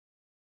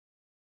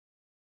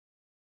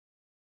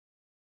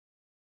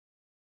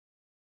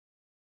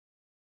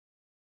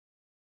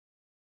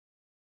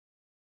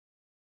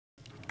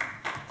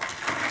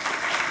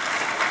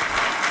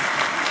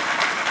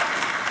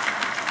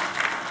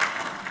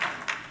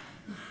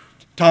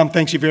Tom,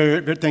 thanks very,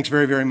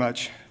 very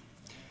much.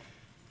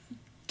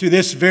 To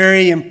this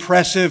very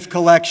impressive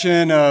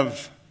collection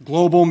of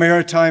global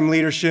maritime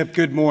leadership,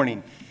 good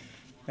morning.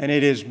 And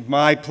it is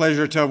my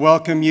pleasure to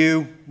welcome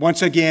you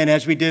once again,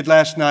 as we did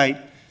last night,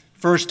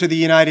 first to the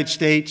United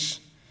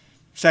States,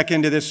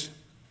 second to this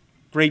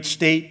great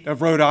state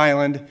of Rhode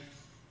Island,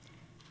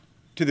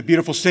 to the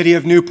beautiful city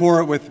of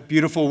Newport with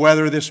beautiful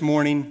weather this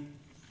morning,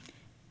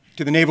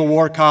 to the Naval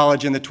War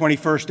College and the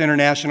 21st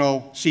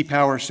International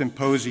Seapower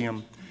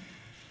Symposium.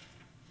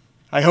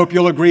 I hope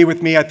you'll agree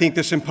with me. I think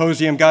the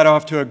symposium got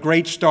off to a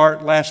great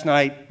start last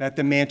night at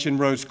the Mansion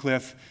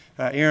Rosecliff.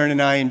 Aaron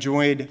and I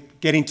enjoyed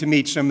getting to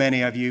meet so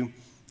many of you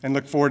and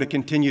look forward to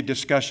continued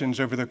discussions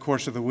over the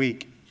course of the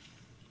week.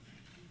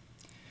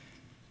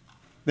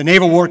 The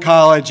Naval War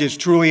College is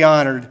truly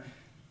honored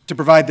to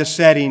provide the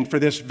setting for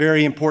this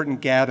very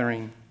important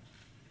gathering.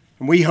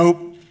 And we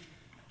hope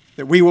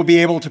that we will be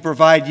able to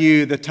provide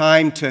you the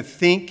time to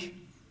think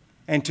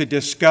and to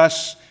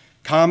discuss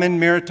common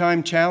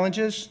maritime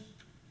challenges,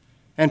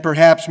 and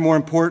perhaps more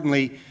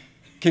importantly,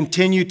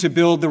 continue to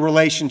build the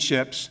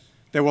relationships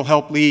that will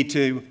help lead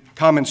to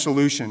common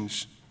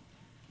solutions.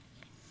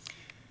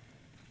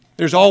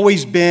 There's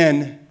always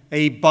been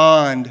a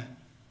bond,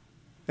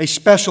 a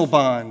special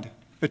bond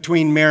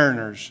between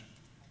mariners,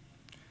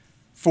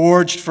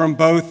 forged from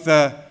both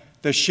the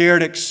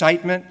shared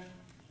excitement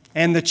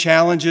and the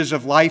challenges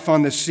of life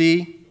on the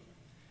sea.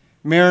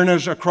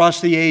 Mariners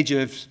across the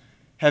ages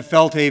have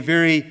felt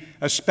a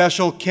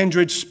special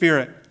kindred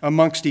spirit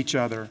amongst each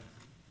other.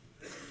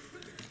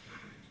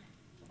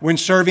 When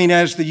serving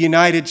as the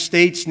United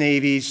States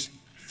Navy's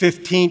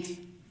 15th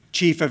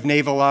Chief of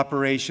Naval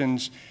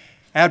Operations,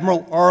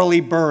 Admiral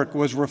Arleigh Burke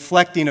was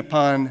reflecting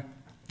upon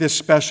this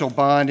special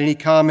bond, and he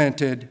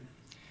commented,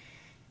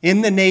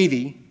 "In the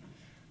Navy,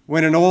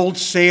 when an old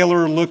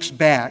sailor looks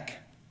back,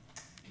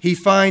 he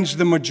finds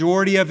the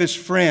majority of his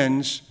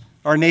friends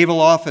are naval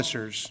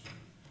officers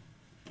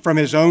from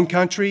his own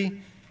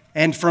country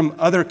and from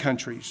other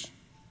countries,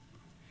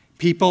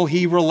 people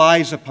he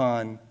relies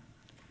upon,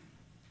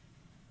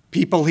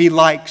 people he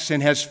likes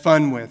and has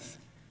fun with,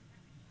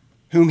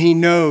 whom he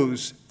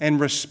knows and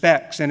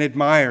respects and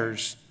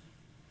admires,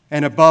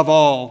 and above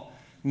all,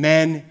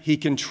 men he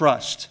can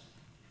trust."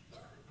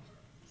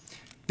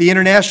 The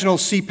International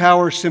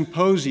Seapower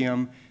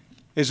Symposium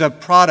is a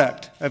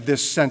product of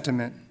this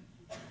sentiment,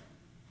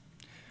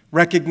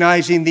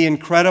 recognizing the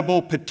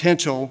incredible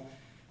potential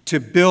to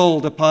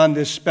build upon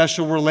this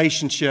special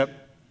relationship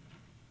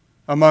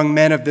among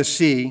men of the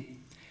sea,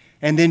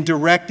 and then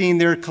directing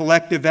their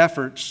collective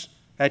efforts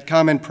at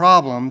common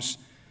problems.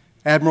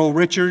 Admiral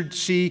Richard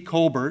C.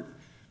 Colbert,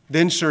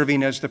 then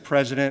serving as the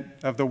president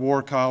of the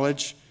War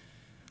College,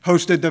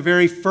 hosted the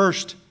very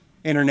first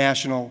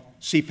International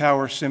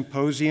Seapower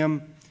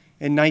Symposium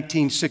in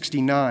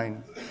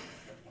 1969.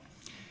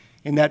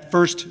 In that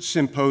first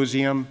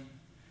symposium,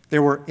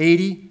 there were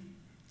 80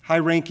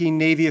 high-ranking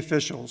Navy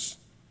officials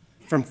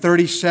from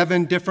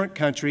 37 different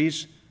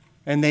countries,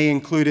 and they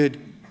included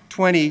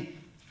 20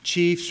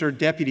 chiefs or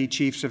deputy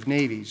chiefs of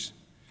navies.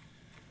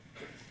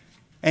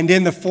 And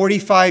in the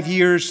 45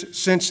 years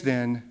since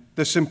then,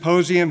 the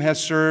symposium has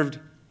served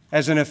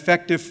as an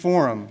effective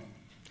forum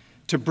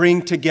to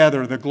bring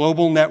together the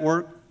global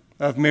network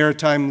of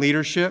maritime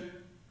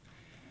leadership,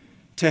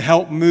 to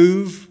help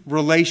move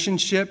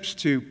relationships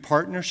to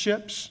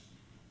partnerships,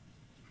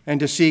 and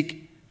to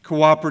seek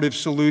cooperative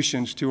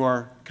solutions to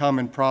our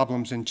common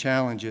problems and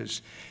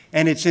challenges.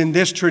 And it's in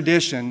this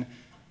tradition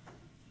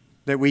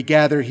that we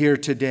gather here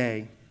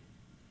today.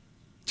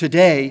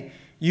 Today,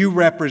 you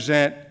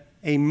represent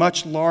a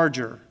much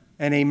larger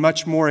and a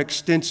much more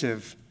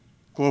extensive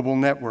global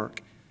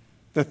network.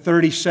 The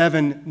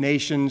 37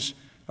 nations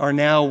are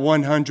now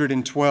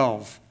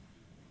 112.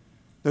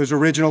 Those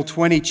original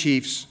 20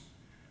 chiefs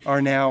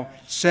are now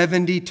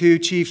 72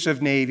 chiefs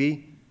of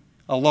Navy,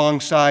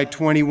 alongside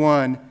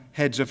 21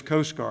 heads of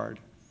Coast Guard.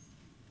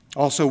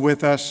 Also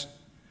with us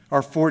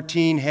are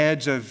 14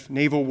 heads of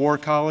Naval War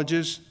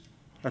Colleges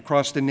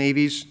across the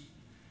navies,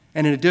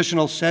 and an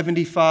additional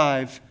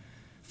 75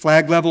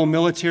 flag-level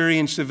military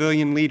and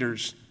civilian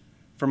leaders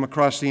from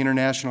across the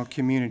international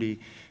community.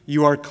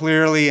 You are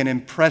clearly an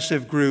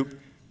impressive group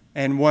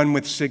and one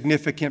with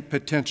significant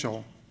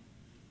potential.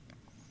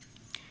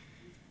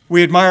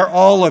 We admire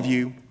all of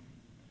you,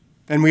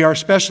 and we are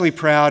especially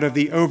proud of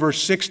the over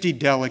 60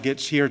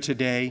 delegates here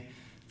today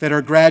that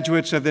are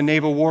graduates of the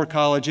Naval War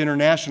College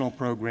International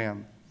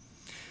Program.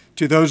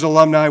 To those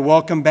alumni,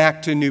 welcome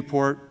back to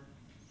Newport.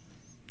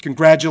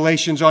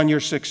 Congratulations on your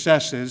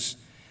successes.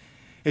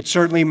 It's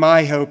certainly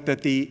my hope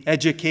that the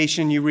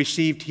education you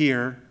received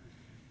here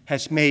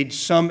has made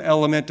some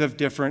element of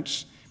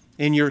difference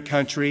in your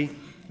country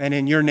and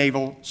in your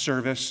naval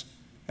service,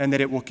 and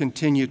that it will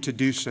continue to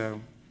do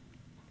so.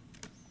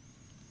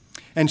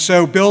 And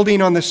so,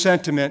 building on the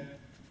sentiment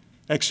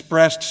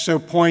expressed so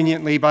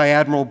poignantly by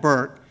Admiral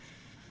Burke,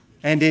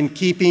 and in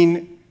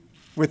keeping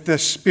with the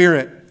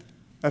spirit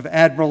of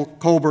Admiral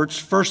Colbert's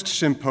first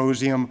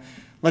symposium,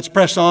 let's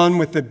press on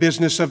with the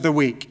business of the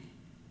week,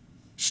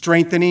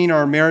 strengthening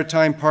our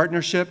maritime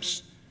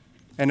partnerships,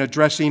 and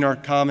addressing our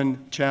common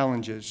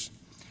challenges.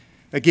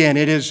 Again,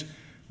 it is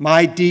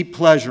my deep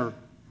pleasure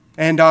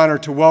and honor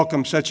to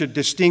welcome such a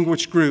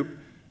distinguished group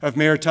of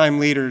maritime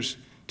leaders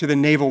to the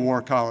Naval War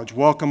College.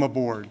 Welcome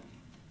aboard.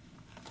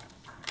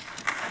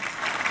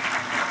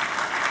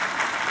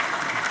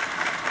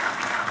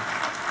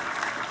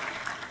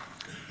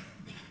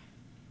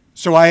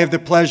 So I have the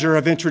pleasure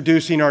of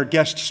introducing our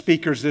guest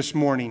speakers this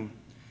morning,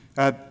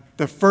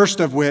 the first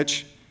of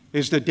which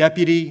is the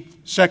Deputy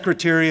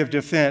Secretary of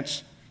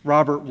Defense,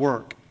 Robert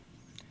Work.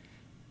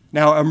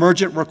 Now,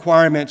 emergent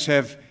requirements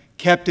have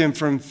kept him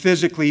from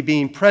physically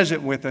being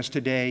present with us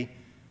today,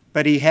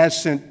 but he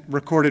has sent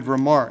recorded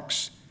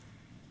remarks.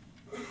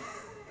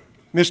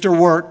 Mr.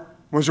 Work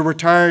is a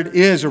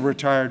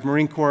retired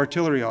Marine Corps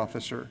artillery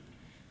officer,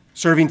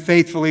 serving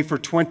faithfully for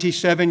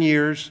 27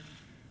 years,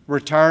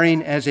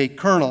 retiring as a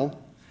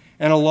colonel,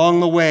 and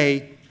along the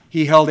way,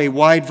 he held a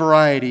wide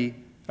variety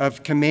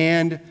of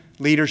command,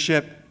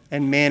 leadership,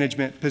 and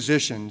management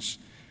positions.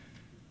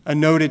 A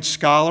noted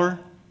scholar,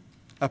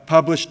 a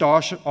published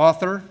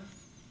author,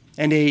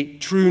 and a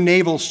true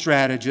naval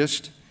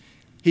strategist,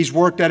 he's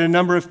worked at a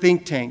number of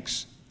think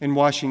tanks in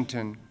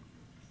Washington,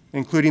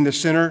 including the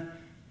Center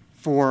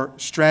for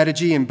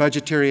Strategy and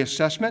Budgetary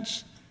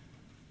Assessments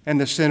and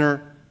the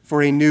Center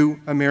for a New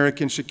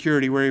American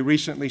Security, where he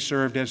recently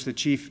served as the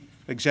Chief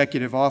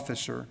Executive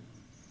Officer.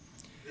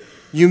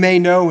 You may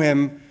know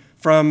him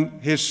from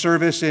his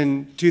service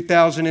in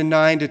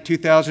 2009 to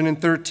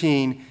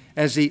 2013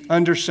 as the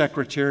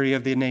Undersecretary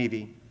of the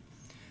Navy,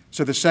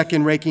 so the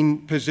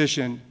second-ranking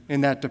position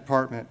in that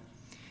department.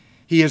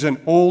 He is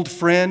an old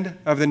friend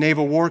of the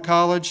Naval War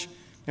College,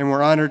 and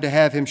we're honored to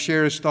have him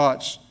share his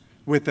thoughts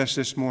with us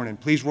this morning.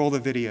 Please roll the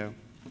video.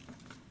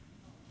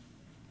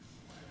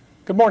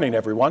 Good morning,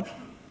 everyone.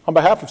 On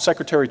behalf of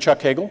Secretary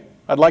Chuck Hagel,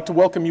 I'd like to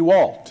welcome you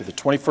all to the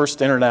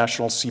 21st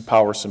International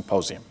Seapower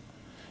Symposium.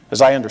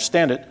 As I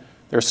understand it,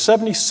 there are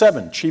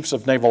 77 Chiefs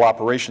of Naval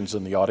Operations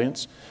in the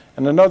audience,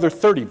 and another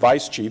 30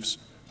 Vice Chiefs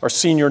are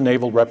senior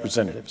naval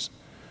representatives.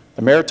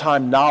 The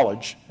maritime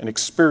knowledge and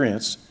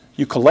experience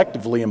you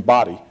collectively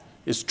embody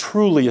is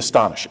truly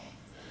astonishing.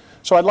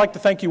 So I'd like to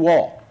thank you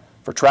all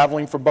for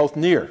traveling from both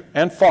near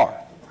and far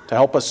to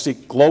help us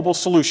seek global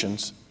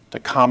solutions to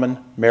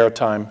common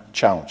maritime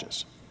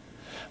challenges.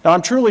 Now,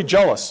 I'm truly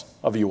jealous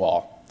of you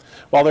all.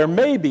 While there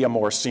may be a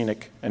more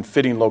scenic and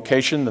fitting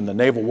location than the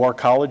Naval War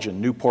College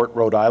in Newport,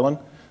 Rhode Island,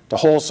 to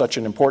hold such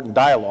an important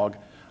dialogue,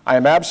 I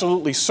am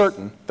absolutely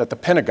certain that the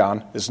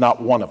Pentagon is not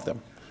one of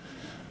them.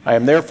 I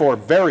am therefore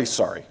very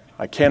sorry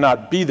I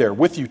cannot be there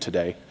with you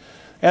today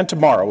and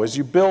tomorrow as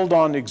you build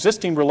on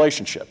existing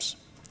relationships,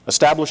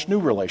 establish new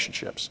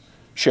relationships,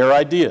 share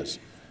ideas,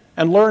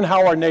 and learn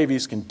how our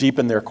navies can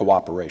deepen their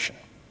cooperation.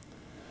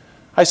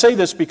 I say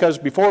this because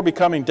before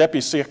becoming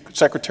Deputy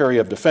Secretary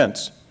of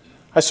Defense,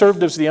 I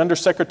served as the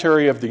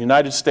Undersecretary of the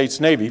United States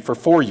Navy for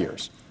 4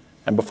 years,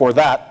 and before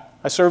that,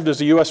 I served as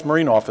a U.S.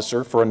 Marine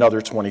officer for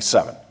another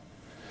 27.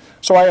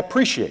 So I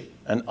appreciate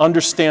and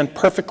understand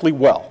perfectly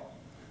well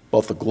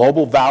both the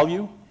global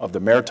value of the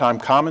maritime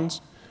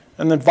commons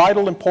and the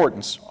vital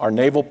importance our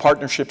naval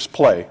partnerships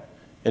play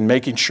in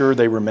making sure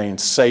they remain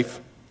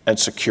safe and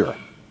secure.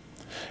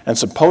 And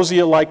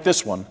symposia like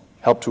this one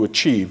help to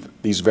achieve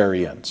these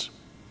very ends.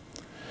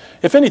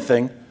 If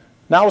anything,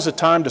 now is a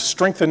time to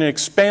strengthen and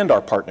expand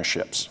our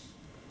partnerships.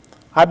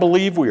 I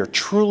believe we are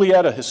truly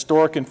at a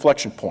historic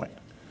inflection point.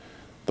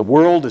 The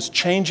world is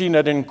changing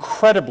at an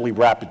incredibly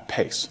rapid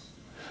pace.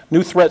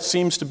 New threats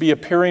seem to be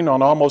appearing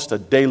on almost a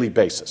daily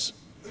basis.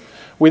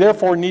 We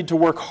therefore need to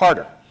work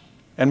harder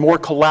and more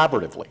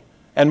collaboratively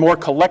and more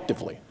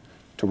collectively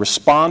to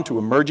respond to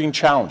emerging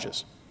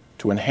challenges,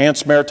 to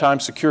enhance maritime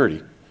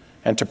security,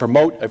 and to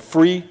promote a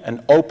free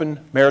and open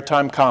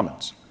maritime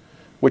commons,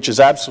 which is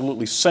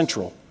absolutely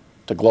central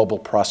to global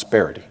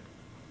prosperity.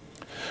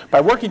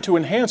 By working to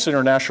enhance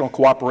international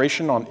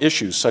cooperation on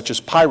issues such as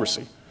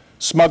piracy,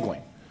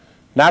 smuggling,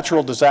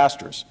 natural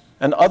disasters,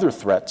 and other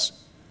threats,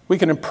 we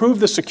can improve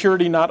the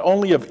security not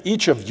only of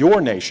each of your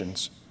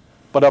nations,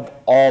 but of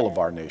all of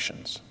our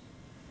nations.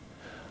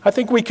 I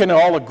think we can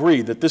all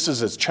agree that this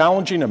is as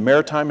challenging a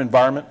maritime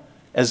environment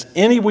as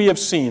any we have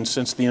seen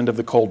since the end of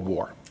the Cold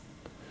War.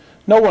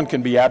 No one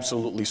can be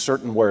absolutely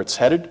certain where it's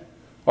headed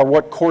or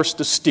what course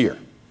to steer.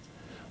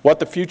 What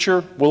the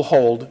future will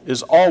hold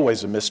is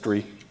always a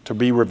mystery to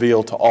be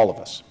revealed to all of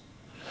us.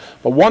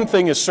 But one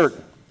thing is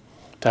certain.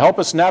 To help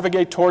us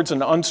navigate towards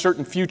an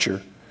uncertain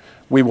future,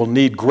 we will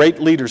need great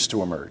leaders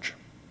to emerge.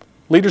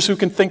 Leaders who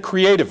can think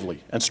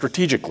creatively and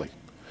strategically.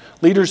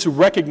 Leaders who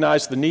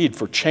recognize the need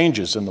for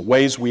changes in the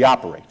ways we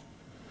operate.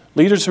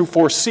 Leaders who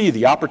foresee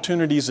the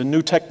opportunities in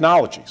new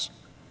technologies.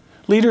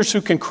 Leaders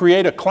who can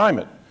create a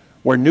climate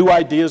where new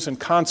ideas and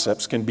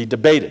concepts can be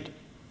debated,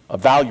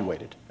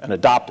 evaluated, and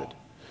adopted.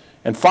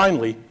 And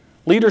finally,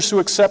 leaders who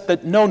accept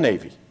that no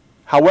Navy,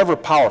 however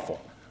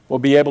powerful, will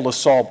be able to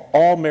solve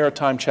all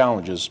maritime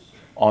challenges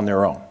on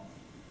their own.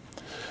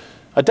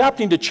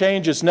 Adapting to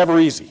change is never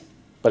easy,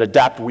 but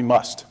adapt we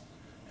must.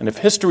 And if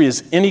history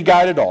is any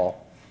guide at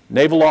all,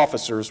 naval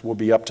officers will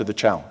be up to the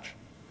challenge.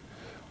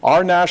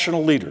 Our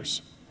national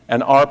leaders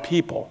and our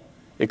people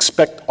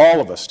expect all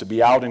of us to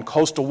be out in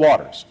coastal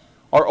waters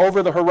or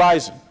over the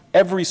horizon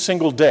every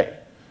single day,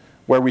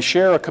 where we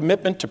share a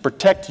commitment to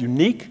protect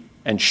unique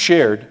and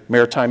shared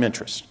maritime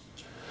interests.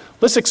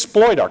 Let's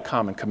exploit our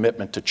common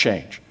commitment to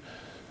change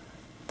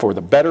for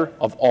the better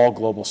of all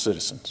global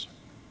citizens.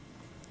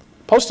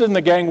 Posted in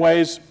the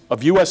gangways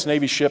of U.S.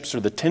 Navy ships are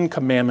the 10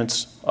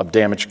 commandments of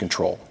damage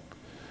control.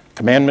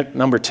 Commandment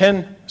number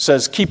 10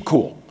 says, keep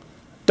cool,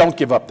 don't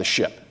give up the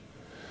ship.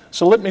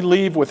 So let me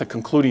leave with a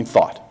concluding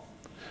thought.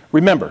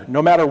 Remember,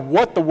 no matter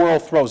what the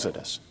world throws at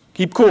us,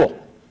 keep cool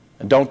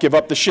and don't give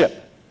up the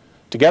ship.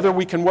 Together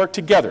we can work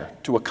together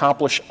to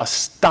accomplish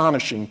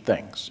astonishing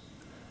things.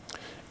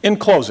 In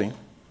closing,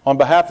 on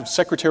behalf of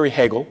Secretary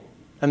Hagel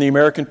and the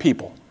American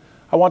people,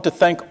 I want to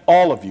thank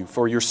all of you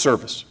for your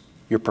service,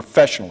 your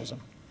professionalism,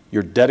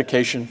 your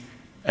dedication,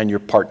 and your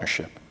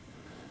partnership.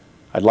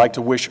 I'd like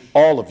to wish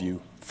all of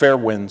you fair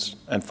winds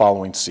and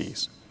following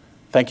seas.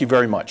 Thank you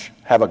very much.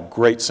 Have a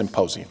great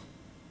symposium.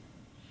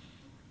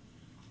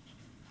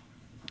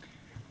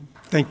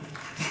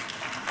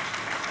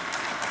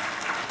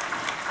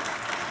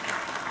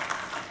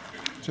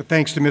 So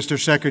thanks to Mr.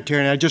 Secretary.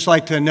 And I'd just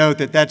like to note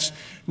that that's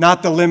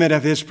not the limit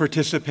of his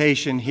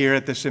participation here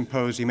at the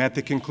symposium. At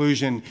the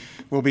conclusion,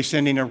 we'll be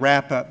sending a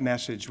wrap-up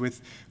message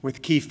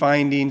with key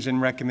findings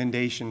and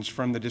recommendations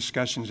from the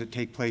discussions that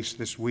take place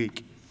this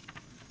week.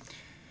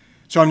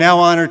 So I'm now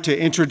honored to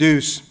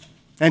introduce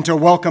and to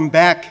welcome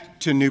back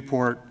to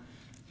Newport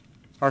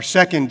our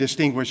second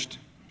distinguished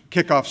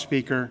kickoff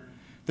speaker,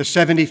 the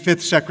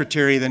 75th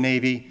Secretary of the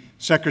Navy,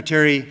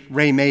 Secretary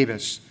Ray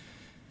Mabus.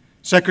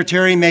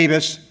 Secretary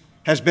Maybus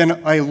has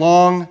been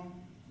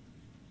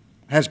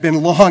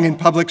long in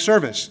public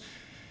service.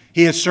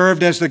 He has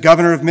served as the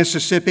governor of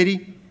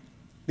Mississippi,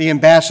 the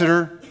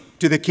ambassador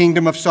to the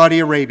Kingdom of Saudi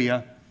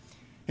Arabia.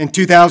 In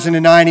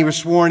 2009, he was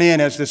sworn in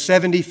as the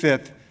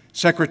 75th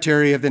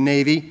Secretary of the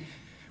Navy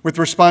with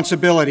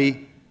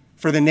responsibility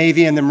for the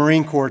Navy and the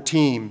Marine Corps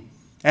team.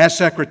 As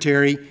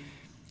Secretary,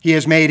 he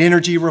has made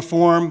energy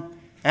reform,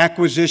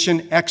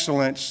 acquisition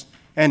excellence,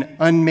 and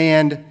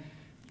unmanned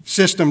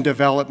system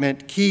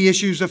development key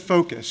issues of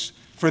focus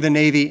for the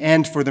Navy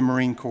and for the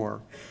Marine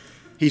Corps.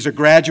 He's a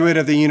graduate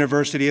of the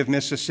University of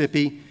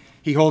Mississippi.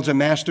 He holds a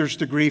master's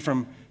degree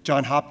from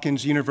Johns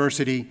Hopkins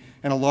University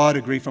and a law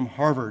degree from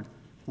Harvard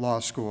Law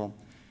School.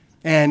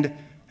 And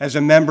as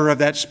a member of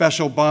that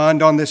special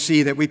bond on the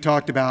sea that we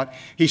talked about,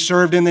 he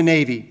served in the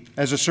Navy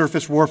as a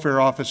surface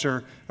warfare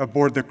officer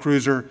aboard the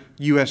cruiser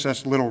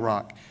USS Little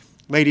Rock.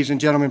 Ladies and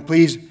gentlemen,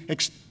 please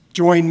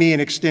join me in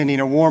extending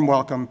a warm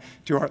welcome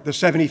to the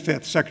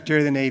 75th Secretary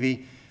of the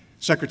Navy,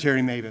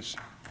 Secretary Maybus.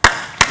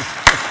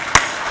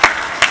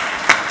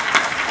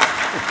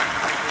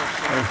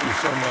 Thank you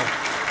so much.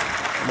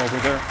 I'm over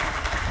there.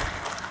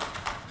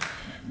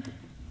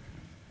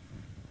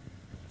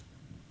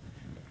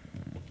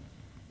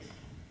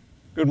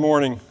 Good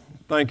morning.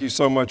 Thank you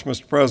so much,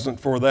 Mr. President,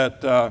 for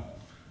that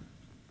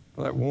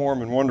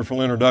warm and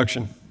wonderful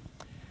introduction.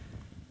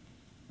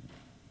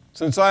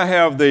 Since I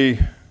have the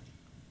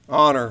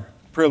honor,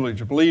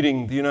 privilege of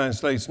leading the United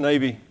States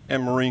Navy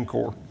and Marine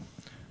Corps,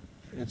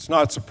 it's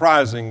not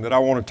surprising that I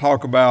want to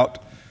talk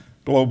about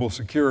global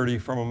security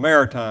from a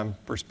maritime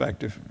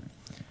perspective.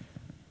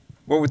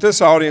 But with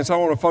this audience, I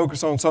want to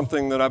focus on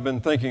something that I've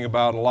been thinking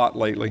about a lot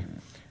lately,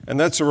 and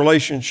that's the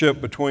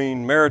relationship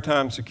between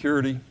maritime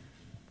security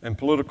and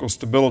political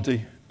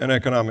stability and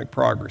economic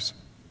progress.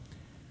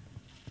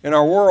 In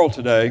our world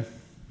today,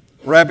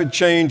 rapid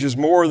change is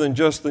more than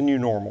just the new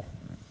normal.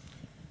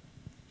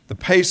 The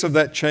pace of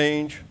that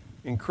change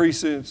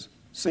increases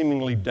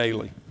seemingly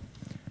daily,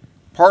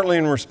 partly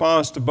in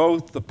response to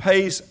both the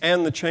pace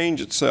and the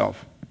change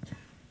itself.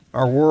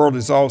 Our world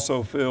is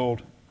also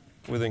filled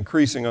with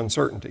increasing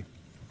uncertainty.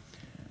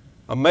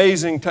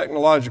 Amazing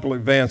technological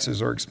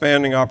advances are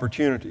expanding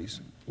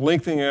opportunities,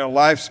 lengthening our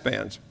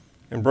lifespans,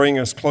 and bringing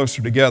us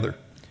closer together.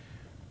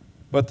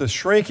 But the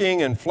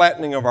shrinking and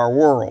flattening of our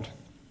world,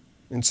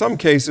 in some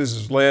cases,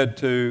 has led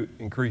to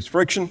increased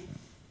friction,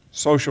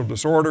 social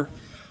disorder,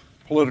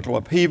 political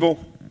upheaval,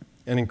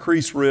 and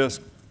increased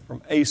risk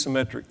from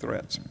asymmetric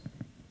threats.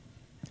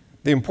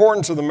 The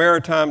importance of the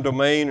maritime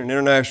domain in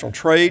international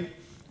trade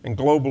and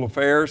global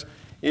affairs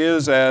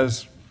is,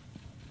 as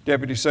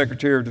Deputy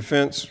Secretary of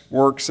Defense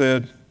Work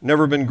said,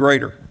 never been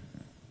greater.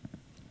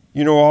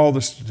 You know all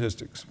the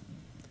statistics.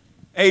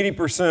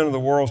 80% of the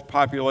world's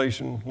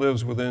population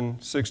lives within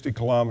 60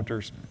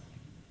 kilometers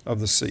of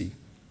the sea.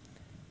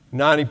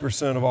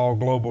 90% of all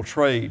global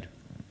trade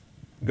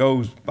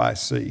goes by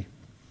sea.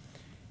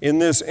 In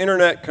this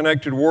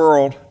internet-connected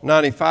world,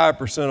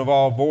 95% of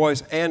all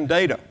voice and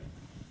data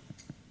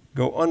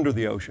go under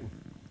the ocean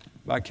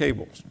by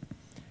cables.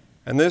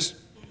 And this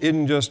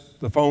isn't just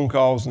the phone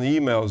calls and the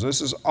emails. This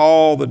is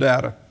all the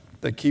data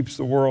that keeps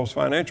the world's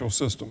financial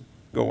system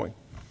going.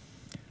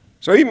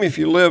 So even if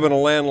you live in a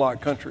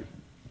landlocked country,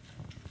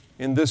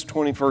 in this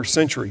 21st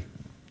century,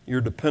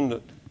 you're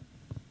dependent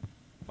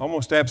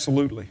almost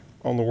absolutely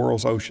on the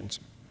world's oceans.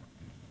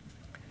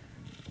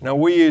 Now,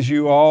 we, as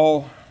you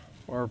all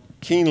are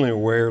keenly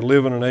aware,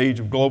 live in an age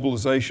of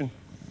globalization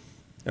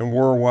and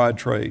worldwide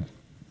trade.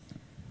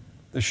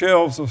 The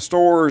shelves of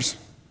stores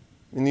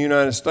in the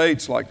United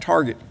States, like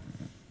Target,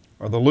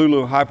 or the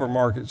Lulu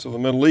hypermarkets of the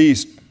Middle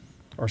East,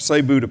 or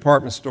Seibu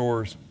department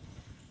stores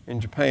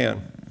in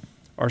Japan,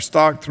 are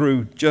stocked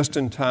through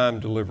just-in-time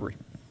delivery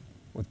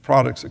with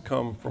products that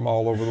come from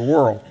all over the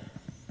world.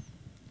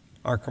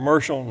 Our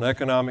commercial and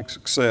economic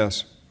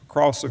success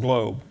across the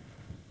globe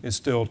is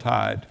still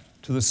tied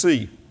to the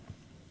sea.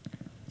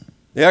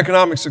 The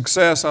economic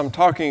success I'm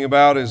talking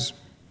about is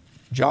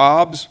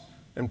jobs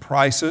and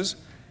prices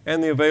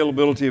and the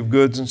availability of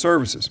goods and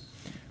services.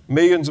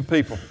 Millions of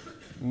people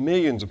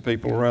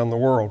around the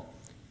world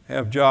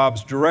have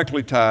jobs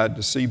directly tied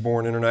to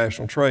seaborne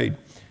international trade.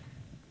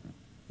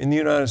 In the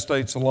United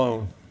States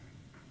alone,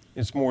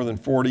 it's more than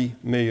 40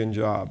 million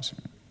jobs.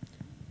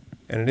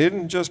 And it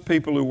isn't just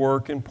people who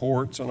work in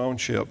ports and on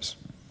ships.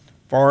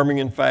 Farming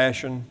and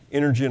fashion,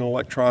 energy and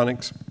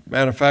electronics,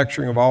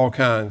 manufacturing of all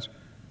kinds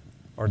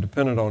are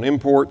dependent on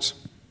imports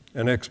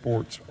and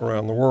exports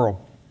around the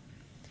world.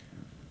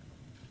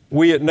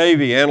 We at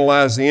Navy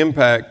analyzed the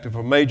impact if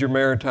a major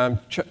maritime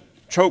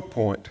choke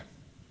point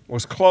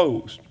was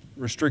closed,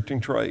 restricting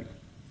trade.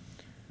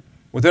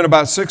 Within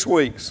about 6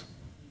 weeks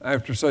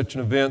after such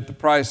an event, the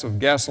price of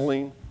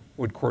gasoline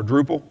would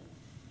quadruple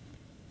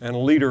and a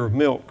liter of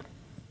milk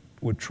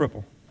would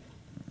triple.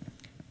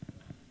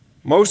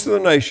 Most of the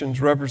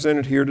nations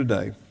represented here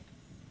today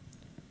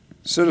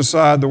sit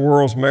aside the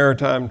world's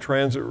maritime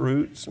transit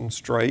routes and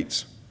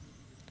straits,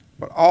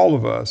 but all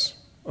of us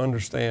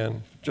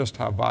understand just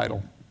how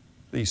vital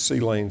these sea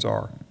lanes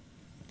are.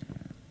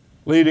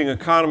 Leading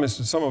economists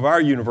at some of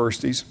our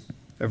universities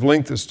have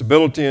linked the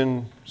stability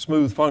and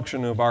smooth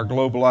function of our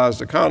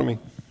globalized economy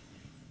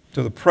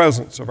to the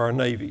presence of our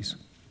navies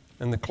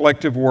and the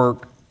collective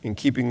work in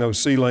keeping those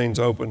sea lanes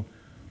open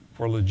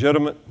for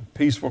legitimate,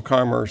 peaceful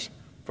commerce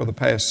for the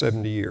past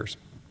 70 years.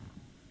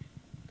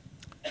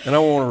 And I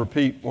want to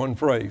repeat one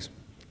phrase: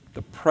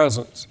 the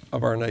presence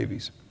of our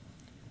navies.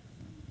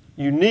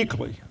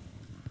 Uniquely,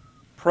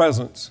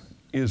 presence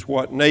is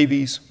what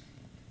navies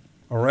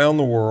around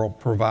the world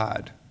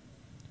provide,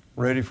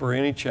 ready for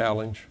any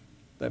challenge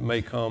that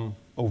may come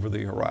over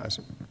the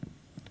horizon.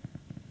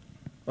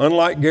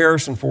 Unlike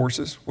garrison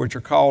forces, which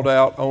are called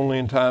out only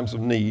in times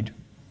of need,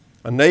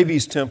 a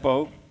Navy's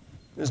tempo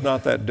is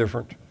not that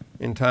different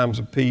in times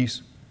of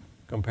peace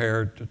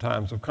compared to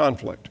times of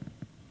conflict.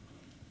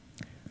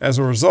 As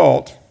a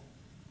result,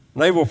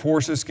 naval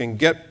forces can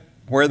get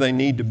where they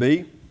need to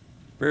be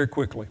very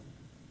quickly.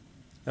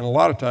 And a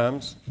lot of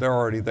times, they're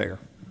already there.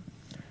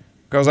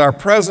 Because our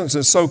presence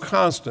is so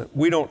constant,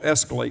 we don't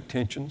escalate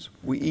tensions,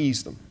 we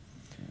ease them.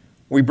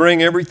 We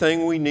bring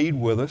everything we need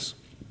with us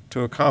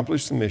to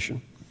accomplish the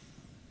mission,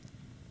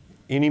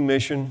 any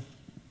mission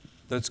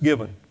that's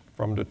given,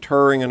 from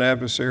deterring an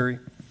adversary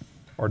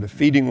or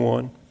defeating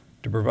one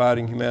to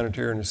providing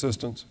humanitarian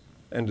assistance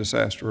and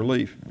disaster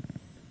relief.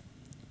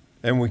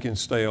 And we can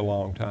stay a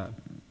long time.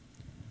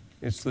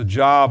 It's the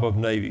job of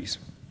navies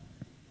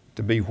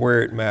to be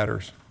where it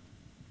matters,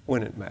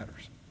 when it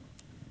matters.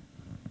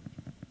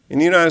 In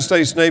the United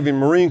States Navy and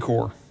Marine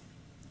Corps,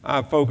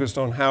 I've focused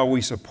on how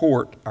we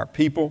support our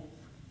people,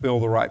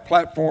 build the right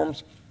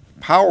platforms,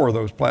 power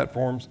those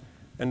platforms,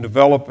 and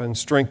develop and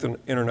strengthen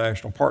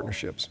international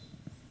partnerships.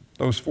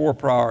 Those four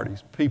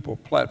priorities, people,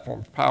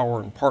 platforms,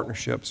 power, and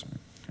partnerships,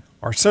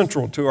 are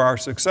central to our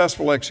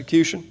successful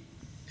execution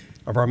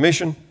of our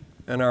mission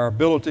and our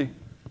ability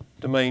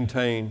to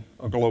maintain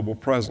a global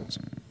presence.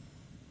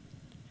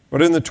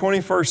 But in the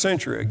 21st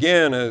century,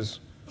 again, as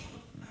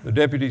the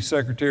Deputy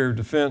Secretary of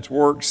Defense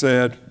Work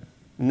said,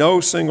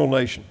 no single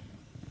nation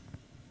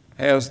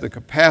has the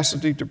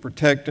capacity to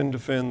protect and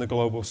defend the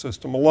global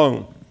system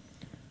alone,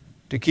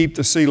 to keep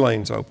the sea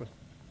lanes open,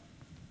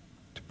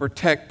 to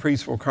protect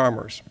peaceful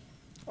commerce.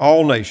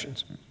 All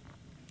nations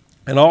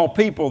and all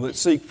people that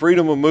seek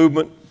freedom of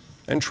movement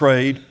and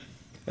trade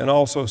and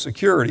also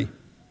security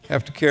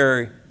have to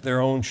carry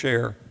their own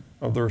share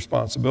of the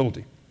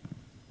responsibility.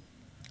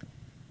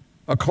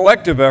 A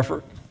collective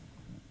effort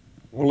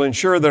will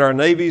ensure that our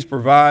navies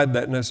provide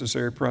that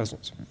necessary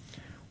presence.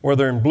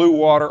 Whether in blue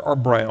water or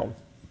brown,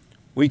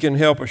 we can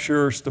help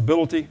assure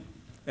stability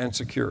and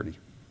security,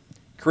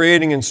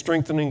 creating and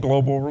strengthening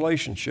global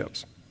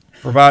relationships,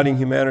 providing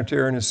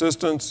humanitarian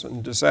assistance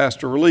and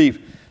disaster relief,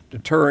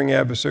 deterring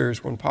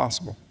adversaries when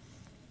possible,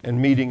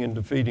 and meeting and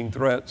defeating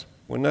threats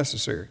when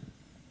necessary.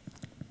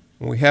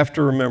 And we have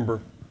to remember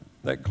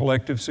that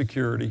collective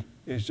security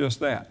is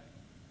just that,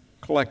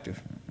 collective.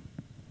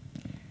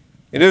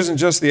 It isn't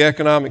just the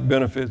economic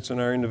benefits in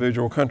our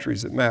individual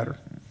countries that matter.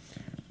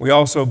 We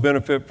also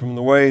benefit from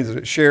the way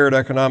that shared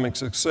economic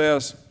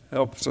success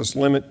helps us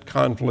limit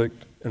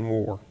conflict and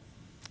war.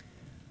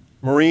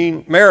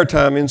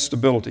 Maritime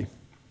instability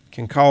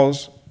can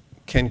cause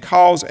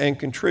and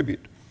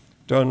contribute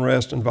to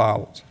unrest and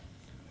violence,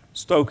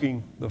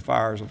 stoking the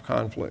fires of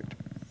conflict.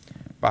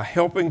 By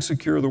helping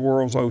secure the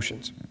world's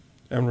oceans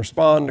and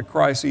respond to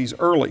crises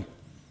early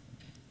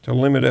to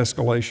limit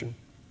escalation,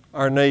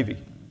 Our Navy,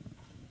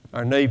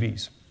 our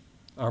navies,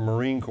 our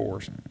Marine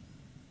Corps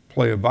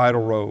play a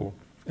vital role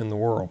in the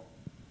world.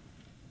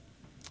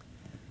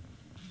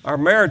 Our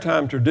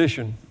maritime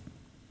tradition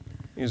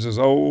is as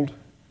old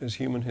as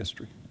human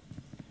history.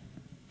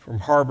 From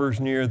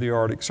harbors near the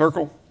Arctic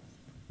Circle,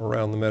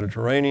 around the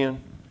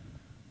Mediterranean,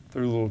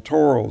 through the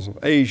littorals of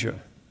Asia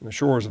and the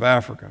shores of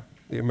Africa,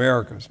 the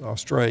Americas, and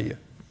Australia,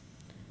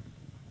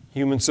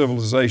 human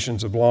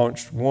civilizations have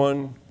launched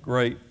one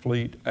great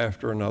fleet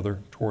after another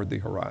toward the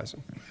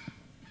horizon.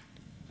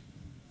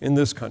 In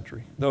this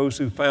country, those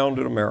who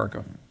founded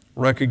America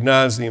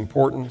recognize the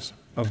importance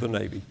of the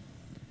Navy.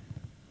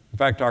 In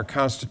fact, our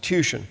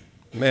Constitution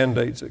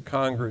mandates that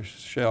Congress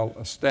shall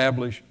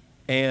establish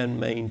and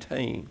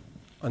maintain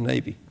a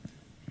Navy.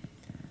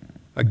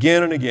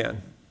 Again and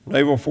again,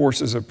 naval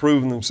forces have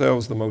proven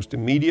themselves the most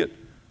immediate,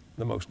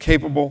 the most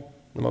capable,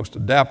 the most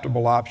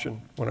adaptable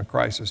option when a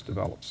crisis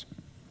develops.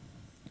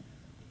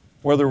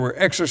 Whether we're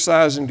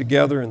exercising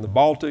together in the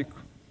Baltic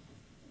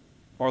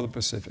or the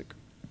Pacific,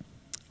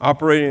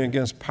 operating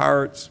against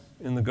pirates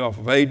in the Gulf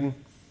of Aden,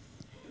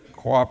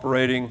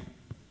 cooperating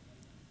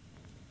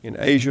in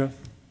Asia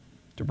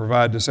to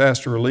provide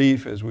disaster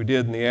relief as we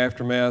did in the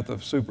aftermath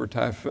of Super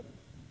Typhoon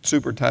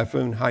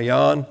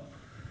Haiyan,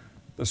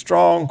 the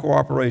strong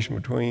cooperation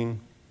between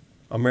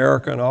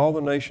America and all the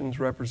nations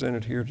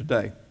represented here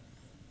today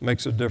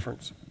makes a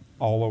difference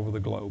all over the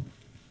globe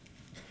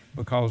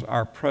because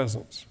our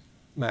presence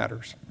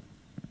matters.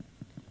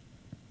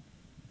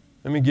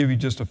 Let me give you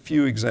just a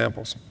few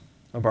examples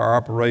of our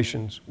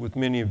operations with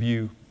many of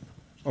you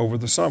over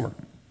the summer.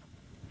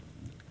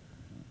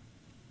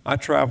 I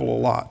travel a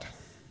lot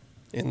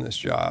in this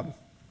job.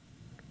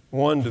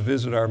 One, to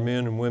visit our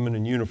men and women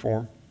in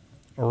uniform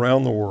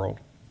around the world,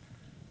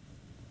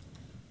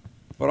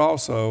 but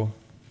also,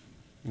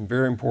 and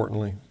very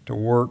importantly, to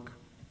work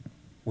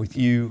with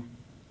you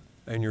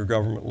and your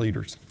government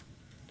leaders.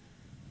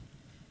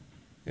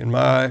 In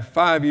my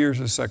 5 years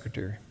as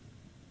secretary,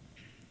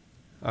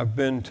 I've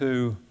been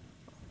to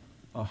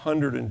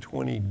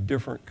 120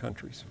 different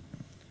countries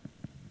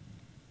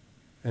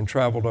and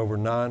traveled over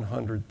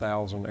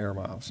 900,000 air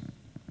miles.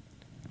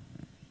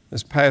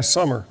 This past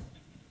summer,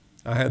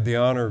 I had the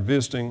honor of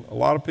visiting a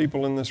lot of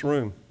people in this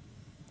room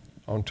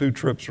on 2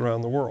 trips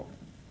around the world.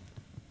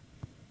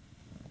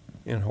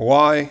 In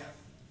Hawaii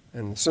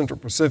and the Central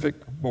Pacific,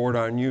 aboard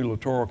our new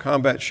littoral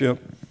combat ship,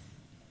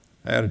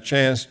 I had a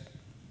chance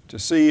to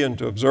see and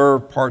to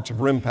observe parts of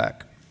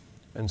RIMPAC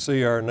and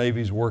see our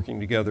navies working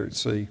together at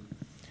sea.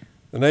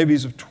 The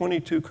navies of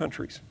 22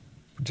 countries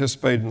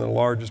participated in the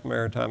largest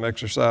maritime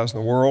exercise in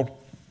the world,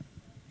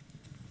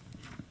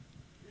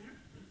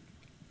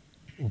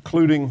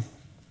 including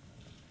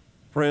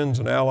friends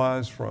and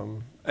allies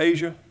from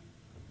Asia,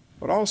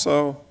 but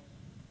also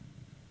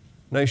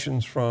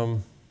nations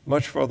from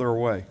much further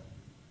away,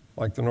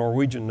 like the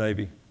Norwegian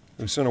Navy,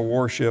 who sent a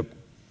warship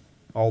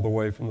all the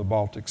way from the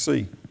Baltic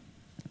Sea.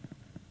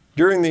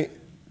 During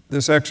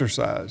this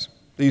exercise,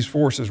 these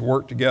forces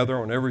worked together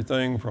on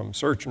everything from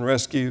search and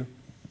rescue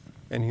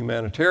and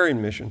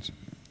humanitarian missions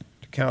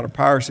to counter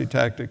piracy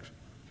tactics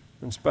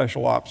and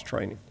special ops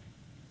training.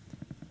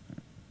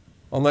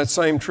 On that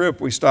same trip,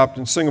 we stopped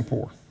in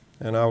Singapore,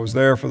 and I was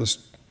there for the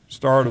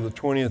start of the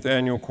 20th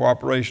Annual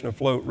Cooperation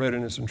Afloat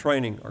Readiness and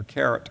Training, or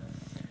CARAT,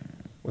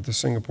 with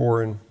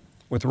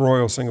the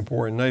Royal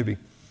Singaporean Navy,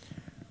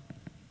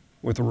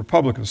 with the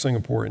Republic of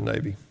Singaporean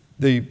Navy.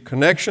 The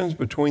connections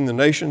between the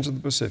nations of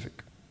the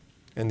Pacific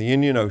and the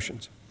Indian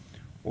Oceans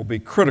will be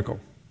critical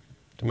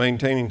to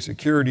maintaining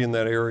security in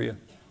that area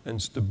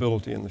and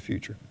stability in the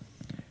future.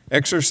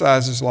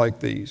 Exercises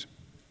like these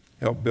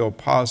help build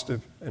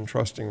positive and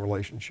trusting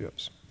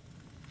relationships.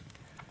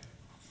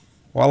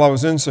 While I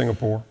was in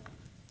Singapore,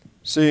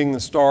 seeing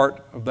the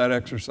start of that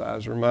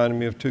exercise reminded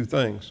me of 2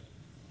 things.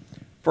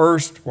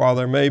 First, while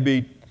there may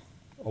be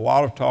a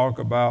lot of talk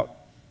about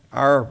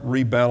our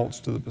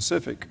rebalance to the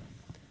Pacific,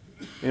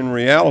 in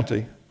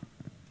reality,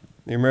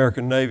 the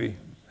American Navy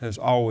has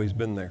always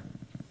been there.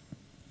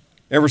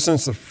 Ever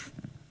since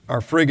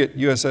our frigate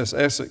USS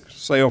Essex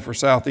sailed for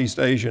Southeast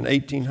Asia in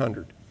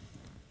 1800,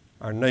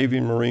 our Navy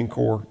and Marine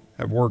Corps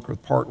have worked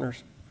with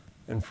partners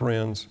and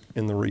friends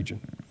in the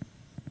region.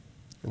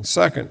 And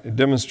second, it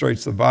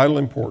demonstrates the vital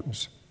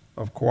importance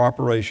of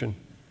cooperation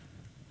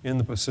in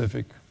the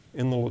Pacific,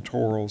 in the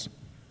littorals,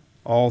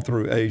 all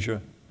through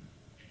Asia,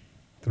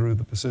 through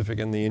the Pacific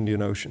and the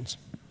Indian Oceans.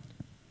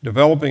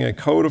 Developing a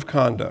code of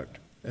conduct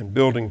and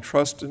building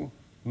trusted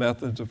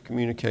methods of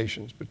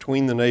communications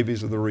between the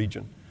navies of the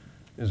region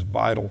is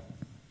vital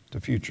to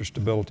future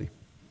stability.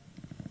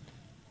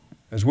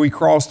 As we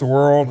cross the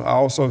world, I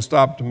also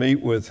stopped to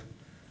meet with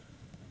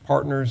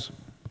partners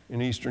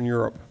in Eastern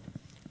Europe.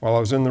 While I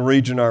was in the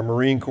region, our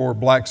Marine Corps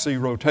Black Sea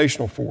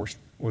Rotational Force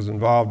was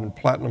involved in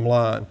Platinum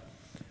Line,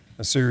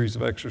 a series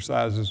of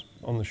exercises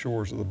on the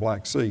shores of the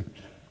Black Sea.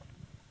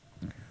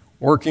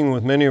 Working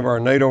with many of our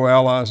NATO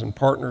allies and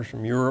partners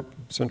from Europe,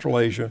 Central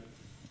Asia,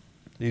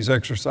 these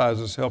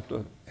exercises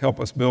help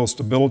us build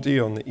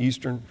stability on the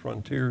eastern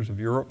frontiers of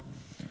Europe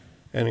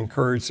and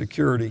encourage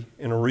security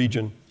in a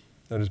region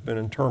that has been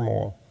in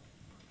turmoil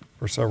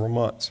for several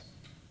months.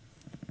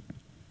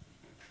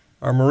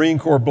 Our Marine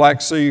Corps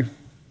Black Sea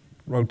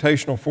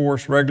rotational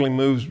force regularly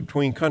moves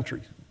between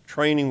countries,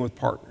 training with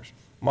partners,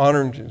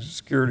 monitoring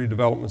security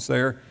developments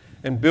there,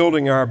 and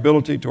building our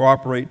ability to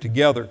operate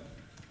together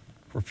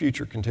for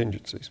future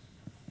contingencies.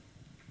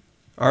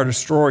 Our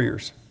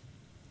destroyers,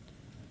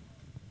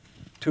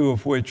 2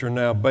 of which are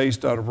now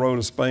based out of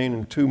Rhode, Spain,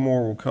 and 2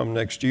 more will come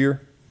next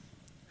year,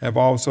 have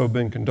also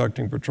been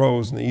conducting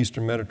patrols in the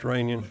Eastern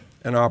Mediterranean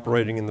and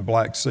operating in the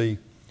Black Sea,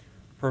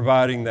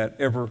 providing that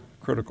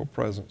ever-critical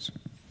presence.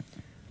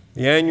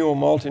 The annual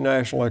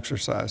multinational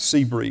exercise,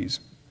 Sea Breeze,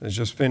 has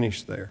just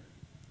finished there,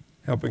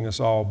 helping us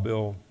all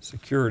build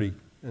security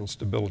and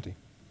stability.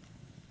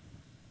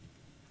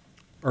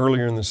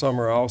 Earlier in the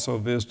summer, I also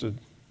visited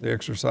the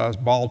exercise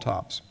Ball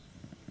Tops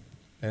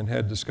and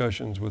had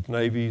discussions with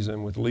navies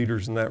and with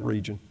leaders in that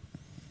region.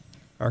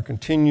 Our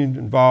continued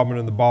involvement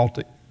in the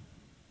Baltic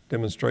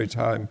demonstrates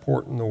how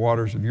important the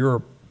waters of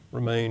Europe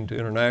remain to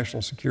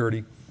international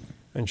security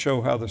and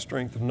show how the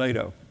strength of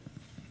NATO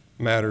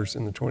matters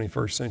in the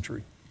 21st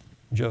century,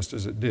 just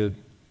as it did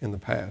in the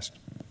past.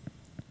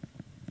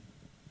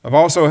 I've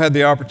also had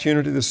the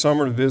opportunity this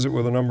summer to visit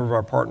with a number of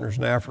our partners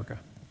in Africa.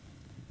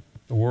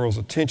 The world's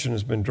attention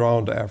has been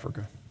drawn to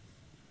Africa,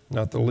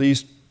 not the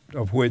least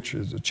of which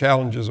is the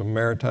challenges of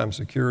maritime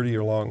security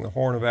along the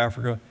Horn of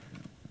Africa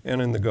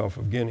and in the Gulf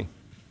of Guinea.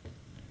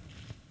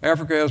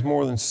 Africa has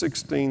more than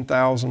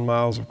 16,000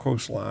 miles of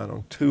coastline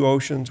on 2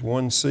 oceans,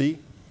 1 sea.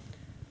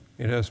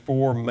 It has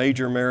 4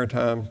 major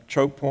maritime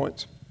choke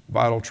points,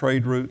 vital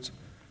trade routes,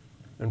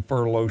 and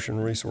fertile ocean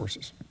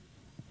resources.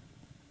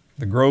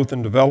 The growth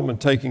and development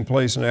taking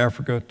place in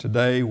Africa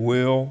today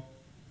will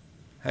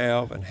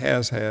have and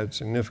has had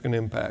significant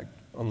impact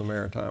on the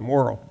maritime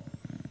world.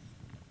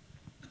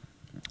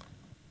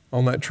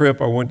 On that trip,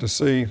 I went to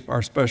see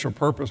our Special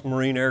Purpose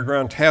Marine Air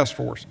Ground Task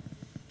Force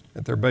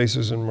at their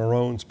bases in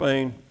Morone,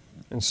 Spain,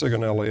 and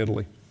Sigonella,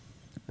 Italy,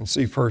 and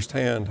see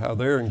firsthand how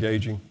they're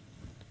engaging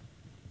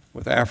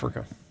with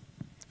Africa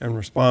and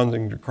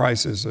responding to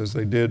crises as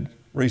they did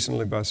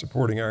recently by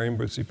supporting our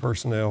embassy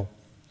personnel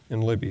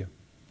in Libya.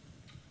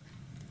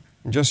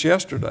 And just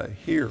yesterday,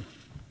 here,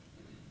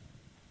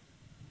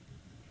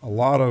 a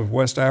lot of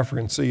West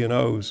African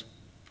CNOs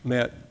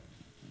met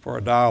for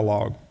a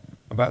dialogue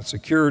about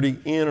security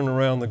in and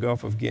around the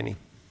Gulf of Guinea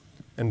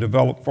and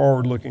developed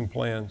forward-looking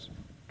plans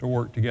to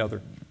work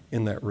together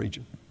in that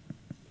region.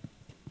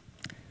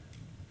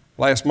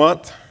 Last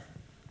month,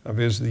 I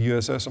visited the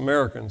USS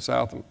America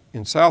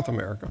in South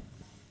America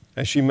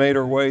as she made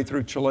her way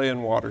through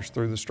Chilean waters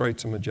through the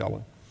Straits of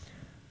Magellan.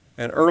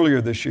 And earlier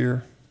this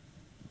year,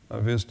 I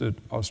visited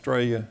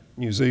Australia,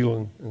 New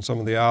Zealand, and some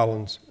of the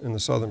islands in the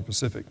Southern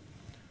Pacific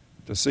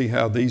to see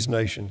how these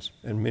nations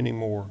and many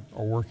more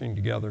are working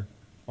together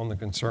on the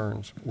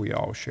concerns we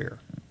all share.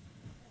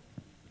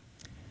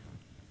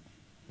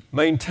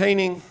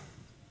 Maintaining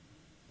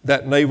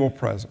that naval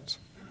presence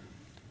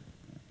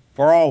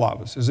for all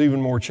of us is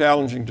even more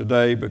challenging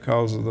today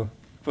because of the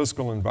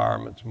fiscal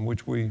environments in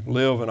which we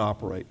live and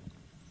operate.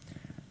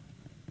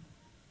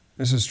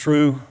 This is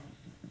true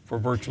for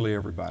virtually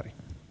everybody.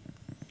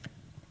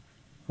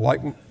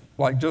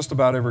 Like just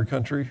about every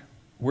country,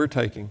 we're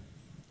taking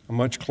a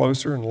much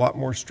closer and a lot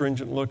more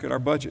stringent look at our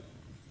budget.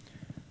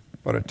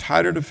 But a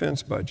tighter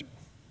defense budget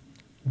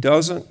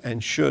doesn't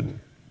and shouldn't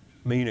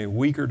mean a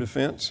weaker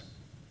defense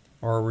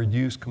or a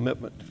reduced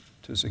commitment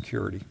to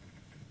security.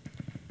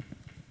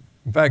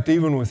 In fact,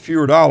 even with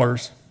fewer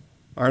dollars,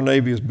 our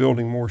Navy is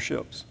building more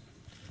ships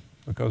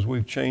because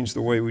we've changed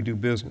the way we do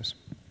business.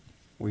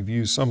 We've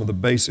used some of the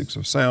basics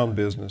of sound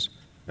business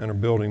and are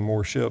building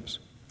more ships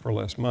for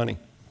less money.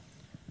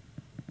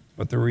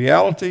 But the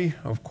reality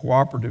of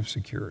cooperative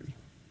security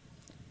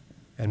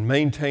and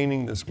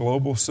maintaining this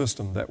global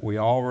system that we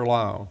all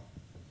rely on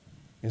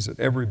is that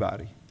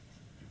everybody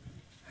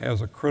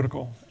has a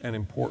critical and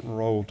important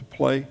role to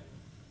play.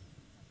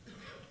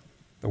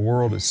 The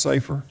world is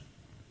safer,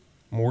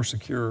 more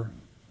secure,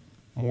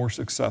 more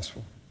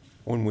successful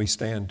when we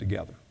stand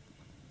together.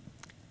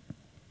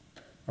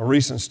 A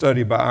recent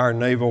study by our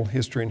Naval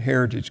History and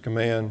Heritage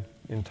Command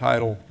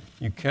entitled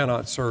 "You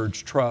Cannot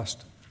Surge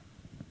Trust"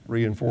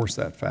 reinforced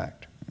that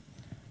fact.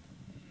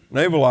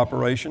 Naval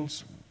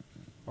operations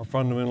are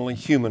fundamentally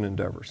human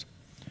endeavors.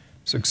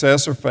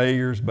 Success or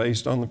failure is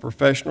based on the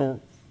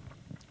professional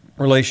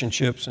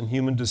relationships and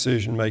human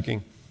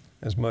decision-making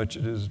as much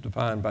as it is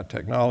defined by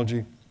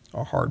technology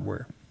or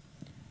hardware.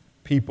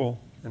 People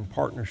and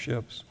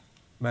partnerships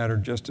matter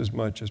just as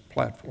much as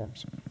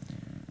platforms.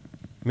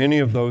 Many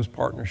of those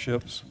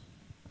partnerships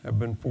have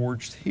been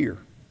forged here.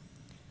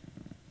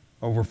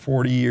 Over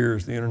 40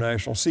 years, the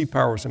International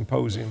Seapower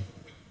Symposium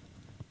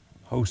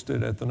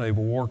hosted at the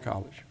Naval War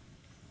College.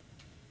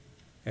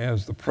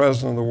 As the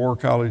president of the War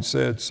College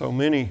said, so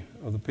many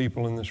of the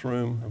people in this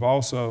room have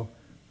also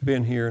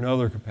been here in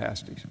other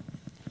capacities,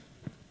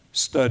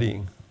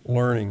 studying,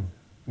 learning,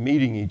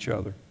 meeting each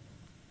other,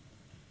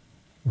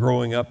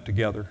 growing up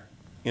together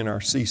in our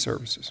sea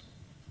services.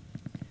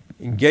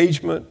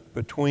 Engagement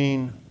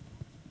between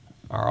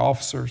our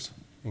officers,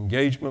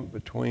 engagement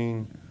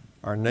between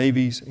our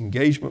navies,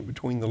 engagement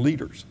between the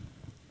leaders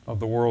of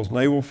the world's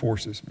naval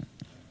forces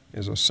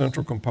is a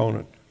central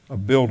component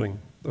of building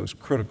those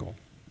critical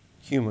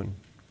human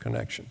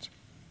connections.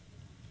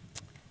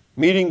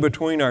 Meeting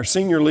between our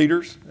senior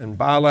leaders and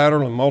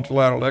bilateral and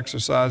multilateral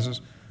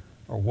exercises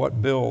are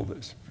what build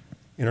this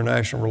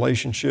international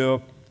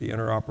relationship, the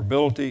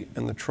interoperability,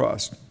 and the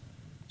trust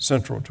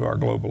central to our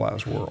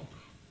globalized world.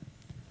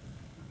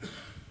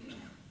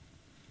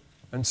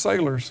 And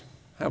sailors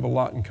have a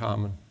lot in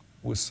common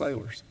with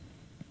sailors.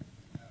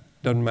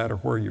 Doesn't matter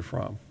where you're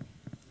from.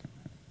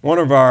 One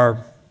of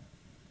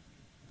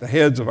the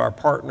heads of our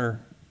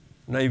partner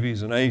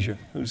navies in Asia,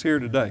 who's here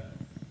today,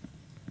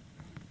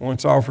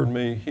 once offered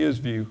me his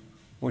view,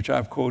 which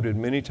I've quoted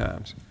many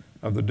times,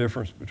 of the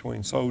difference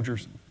between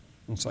soldiers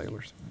and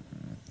sailors.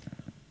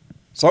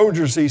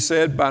 Soldiers, he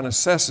said, by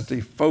necessity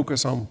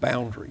focus on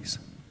boundaries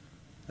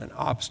and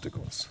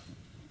obstacles,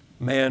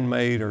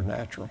 man-made or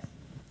natural.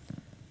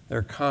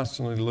 They're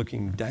constantly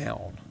looking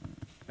down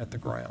at the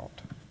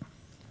ground.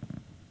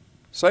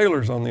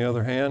 Sailors, on the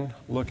other hand,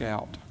 look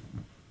out.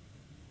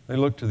 They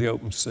look to the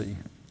open sea.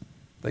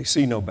 They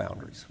see no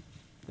boundaries.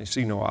 They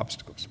see no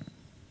obstacles.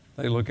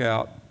 They look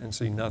out and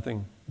see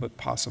nothing but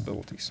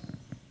possibilities.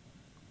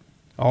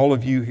 All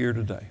of you here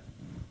today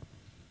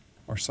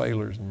are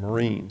sailors and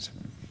Marines.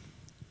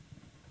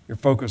 You're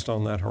focused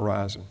on that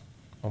horizon,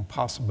 on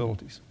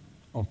possibilities,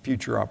 on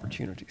future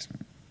opportunities.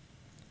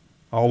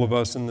 All of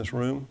us in this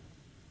room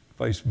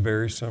face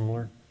very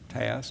similar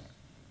tasks,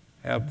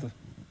 have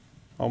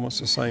almost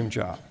the same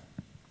job.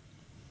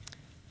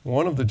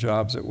 One of the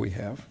jobs that we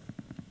have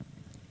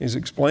is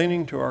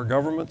explaining to our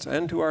governments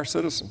and to our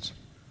citizens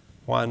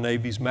why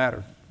navies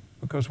matter.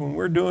 Because when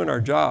we're doing our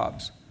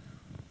jobs,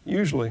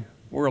 usually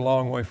we're a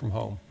long way from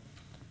home,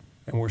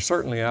 and we're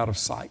certainly out of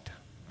sight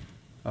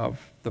of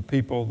the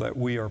people that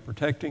we are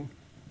protecting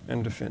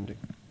and defending.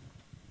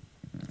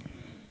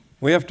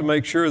 We have to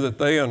make sure that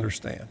they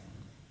understand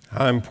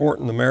how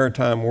important the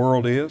maritime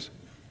world is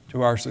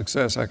to our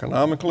success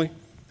economically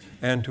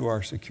and to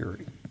our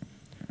security.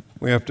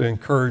 We have to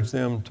encourage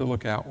them to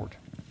look outward,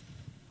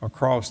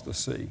 across the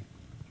sea,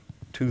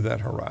 to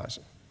that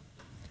horizon.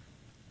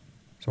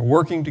 So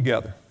working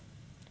together,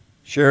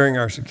 sharing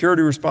our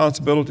security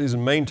responsibilities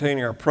and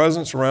maintaining our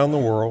presence around the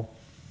world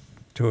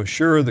to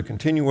assure the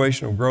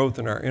continuation of growth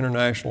in our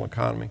international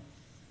economy,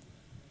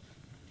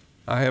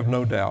 I have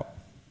no doubt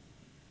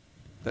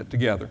that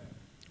together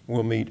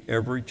we'll meet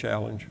every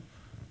challenge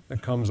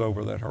that comes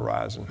over that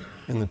horizon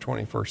in the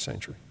 21st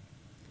century.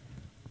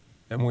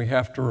 And we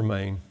have to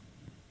remain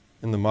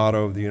in the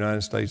motto of the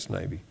United States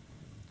Navy,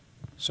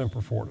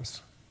 Semper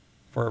Fortis,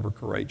 forever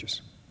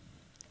courageous.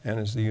 And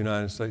as the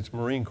United States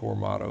Marine Corps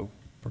motto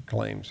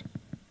proclaims,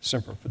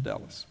 Semper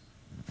Fidelis,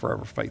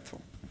 forever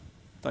faithful.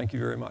 Thank you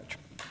very much.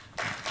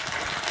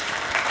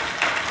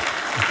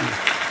 Thank you.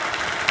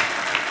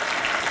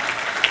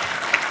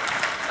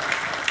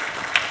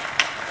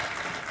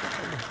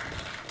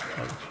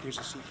 Here's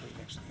a seat plate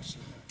next to the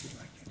seat. If you'd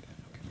like it.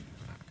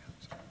 Okay.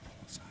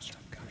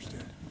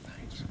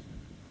 Thanks.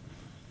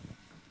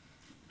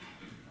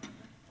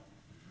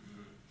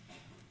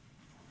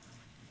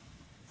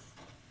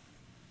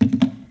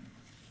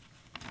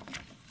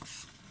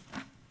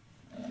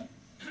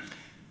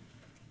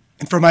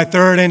 And for my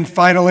third and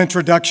final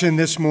introduction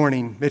this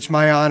morning, it's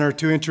my honor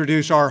to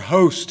introduce our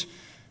host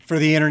for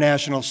the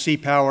International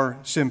Seapower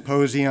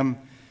Symposium,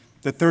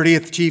 the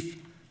 30th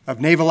Chief of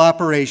Naval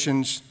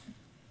Operations,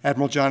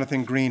 Admiral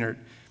Jonathan Greenert.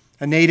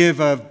 A native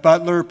of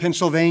Butler,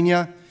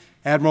 Pennsylvania,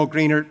 Admiral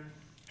Greenert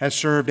has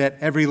served at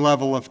every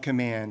level of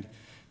command,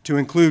 to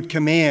include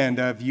command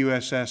of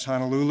USS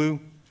Honolulu,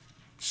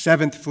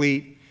 7th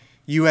Fleet,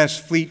 U.S.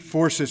 Fleet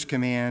Forces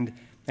Command,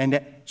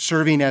 and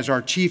serving as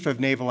our Chief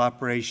of Naval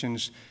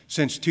Operations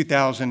since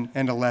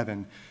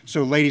 2011.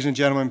 So, ladies and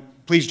gentlemen,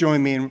 please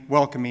join me in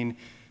welcoming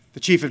the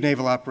Chief of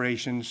Naval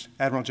Operations,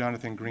 Admiral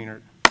Jonathan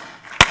Greenert.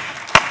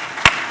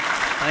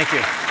 Thank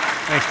you.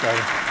 Thanks,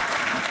 Carter.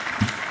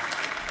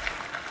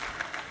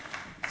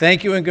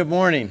 Thank you and good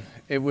morning.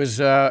 It was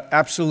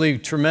absolutely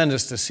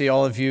tremendous to see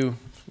all of you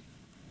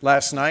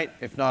last night,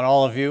 if not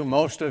all of you,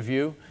 most of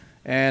you,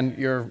 and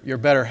your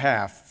better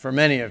half. For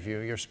many of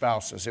you, your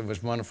spouses. It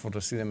was wonderful to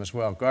see them as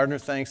well. Gardner,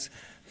 thanks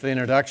for the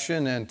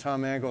introduction, and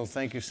Tom Angle,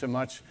 thank you so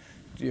much.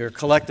 Your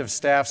collective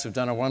staffs have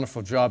done a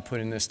wonderful job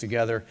putting this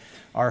together,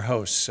 our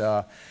hosts.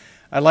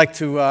 I'd like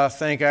to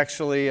thank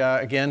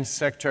again,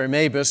 Secretary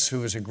Maybus,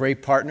 who is a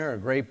great partner, a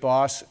great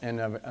boss, and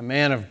a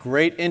man of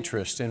great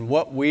interest in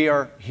what we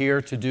are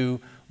here to do,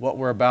 what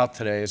we're about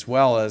today, as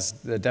well as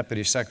the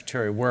Deputy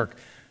Secretary Work,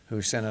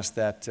 who sent us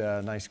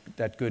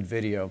that good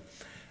video.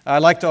 I'd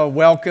like to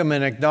welcome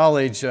and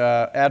acknowledge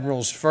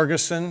Admirals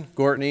Ferguson,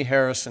 Gortney,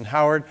 Harris, and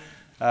Howard,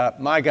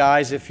 my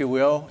guys, if you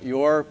will,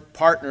 your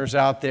partners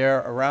out there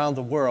around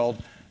the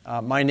world,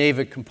 my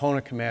Navy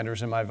component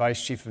commanders and my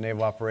Vice Chief of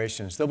Naval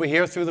Operations. They'll be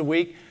here through the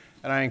week,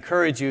 and I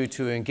encourage you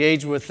to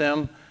engage with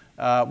them.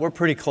 We're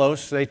pretty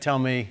close. They tell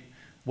me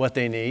what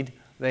they need.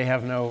 They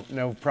have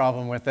no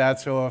problem with that.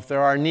 So if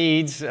there are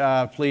needs,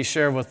 please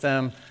share with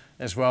them,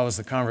 as well as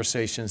the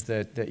conversations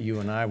that you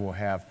and I will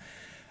have.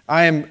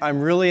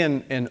 I'm really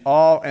in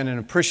awe and in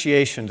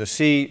appreciation to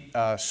see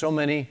so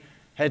many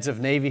heads of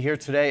Navy here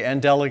today,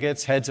 and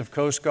delegates, heads of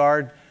Coast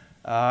Guard,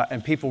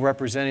 and people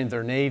representing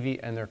their Navy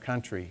and their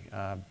country.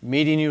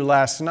 Meeting you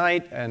last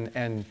night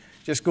and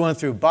just going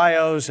through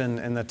bios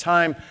and the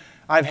time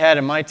I've had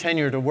in my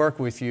tenure to work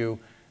with you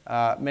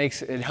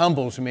it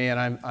humbles me,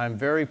 and I'm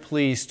very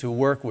pleased to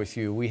work with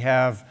you. We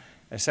have,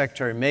 as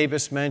Secretary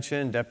Maybus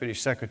mentioned, Deputy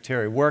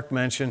Secretary Work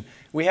mentioned,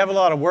 we have a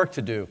lot of work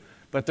to do,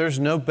 but there's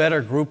no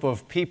better group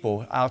of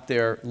people out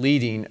there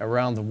leading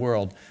around the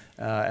world,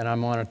 and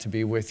I'm honored to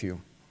be with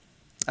you.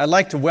 I'd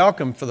like to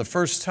welcome for the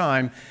first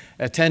time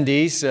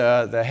attendees,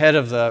 the head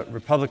of the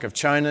Republic of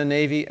China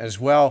Navy, as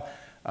well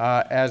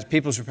as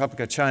People's Republic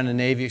of China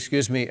Navy,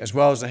 as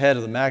well as the head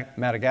of the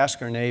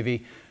Madagascar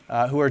Navy,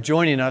 who are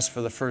joining us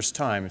for the first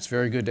time. It's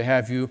very good to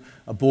have you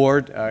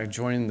aboard,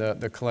 joining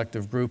the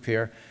collective group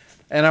here.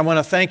 And I want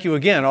to thank you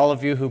again, all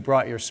of you who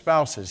brought your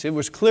spouses. It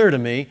was clear to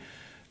me,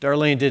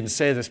 Darlene didn't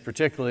say this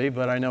particularly,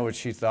 but I know what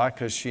she thought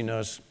because she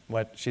knows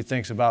what she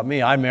thinks about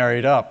me. I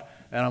married up,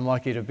 and I'm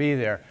lucky to be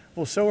there.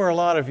 Well, so are a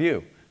lot of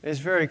you. It's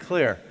very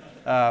clear.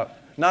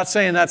 Not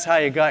saying that's how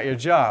you got your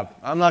job.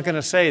 I'm not going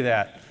to say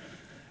that.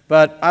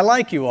 But I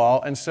like you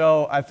all, and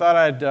so I thought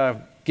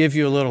I'd give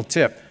you a little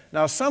tip.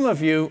 Now, some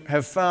of you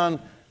have found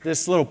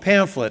this little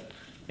pamphlet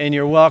in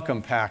your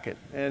welcome packet,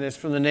 and it's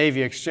from the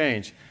Navy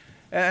Exchange.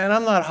 And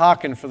I'm not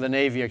hawking for the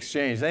Navy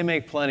Exchange. They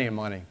make plenty of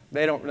money.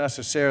 They don't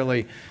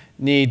necessarily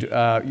need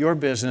your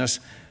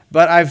business.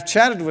 But I've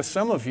chatted with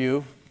some of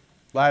you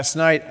last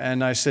night,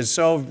 and I said,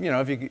 so,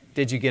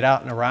 did you get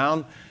out and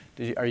around?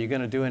 Are you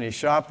going to do any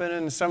shopping?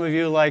 And some of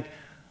you, like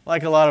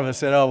a lot of us,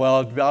 said, oh,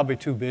 well, I'll be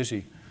too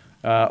busy,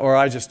 or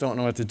I just don't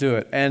know what to do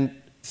it. And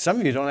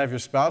some of you don't have your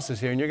spouses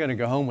here, and you're going to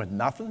go home with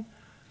nothing?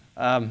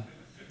 I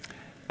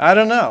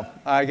don't know.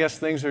 I guess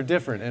things are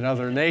different in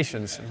other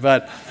nations,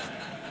 but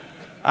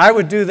I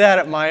would do that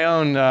at my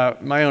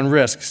own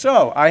risk.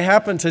 So I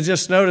happen to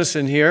just notice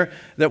in here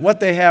that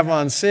what they have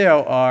on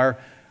sale are,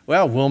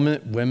 well,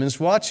 women's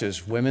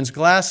watches, women's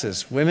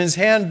glasses, women's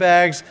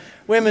handbags,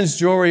 women's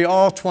jewelry,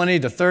 all 20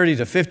 to 30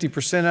 to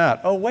 50% out.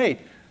 Oh,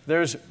 wait,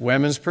 there's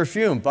women's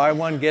perfume. Buy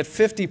one, get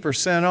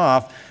 50%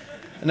 off.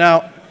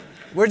 Now,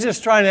 we're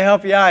just trying to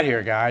help you out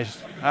here,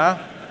 guys.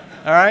 Huh?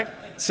 All right?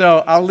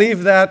 So I'll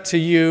leave that to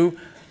you,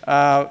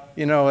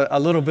 a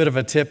little bit of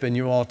a tip, and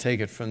you all take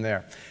it from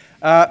there.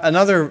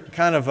 Another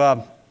kind of,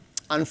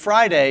 on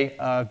Friday,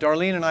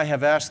 Darlene and I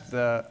have asked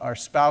our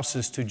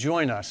spouses to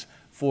join us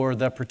for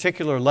the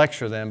particular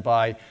lecture then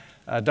by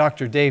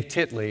Dr. Dave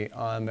Titley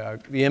on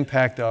the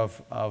impact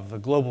of the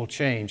global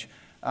change.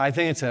 I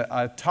think it's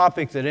a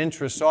topic that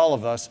interests all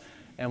of us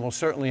and will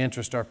certainly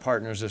interest our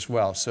partners as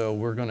well. So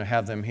we're going to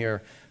have them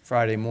here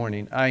Friday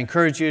morning. I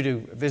encourage you to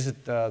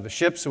visit the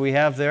ships that we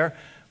have there.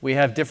 We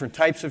have different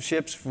types of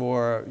ships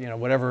for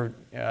whatever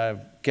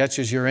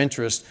catches your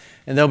interest,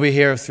 and they'll be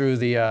here through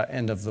the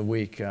end of the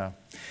week.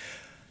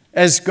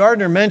 As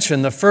Gardner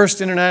mentioned, the first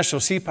International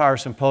Seapower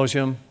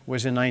Symposium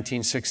was in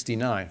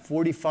 1969,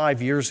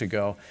 45 years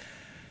ago,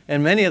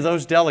 and many of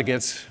those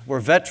delegates were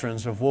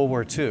veterans of World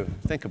War II.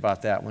 Think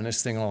about that when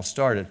this thing all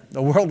started.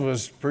 The world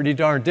was pretty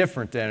darn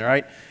different then,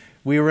 right?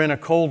 We were in a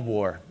Cold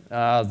War,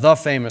 the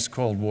famous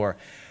Cold War.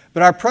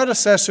 But our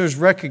predecessors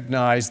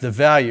recognized the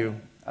value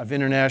of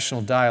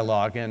international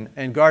dialogue,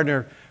 and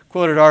Gardner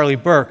quoted Arleigh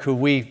Burke, who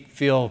we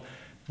feel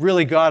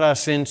really got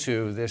us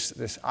into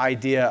this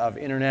idea of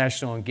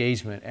international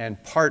engagement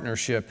and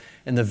partnership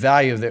and the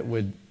value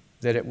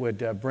that it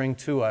would bring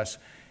to us.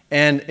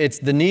 And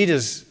the need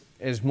is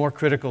more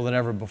critical than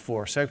ever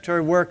before.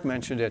 Secretary Work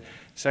mentioned it.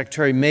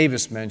 Secretary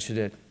Mabus mentioned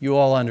it. You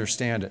all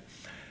understand it.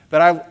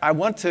 But I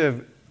want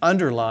to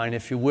underline,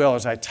 if you will,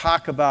 as I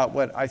talk about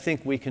what I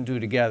think we can do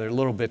together a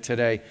little bit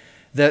today,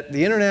 that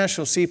the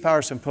International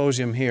Seapower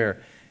Symposium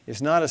here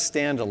is not a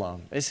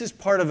standalone. This is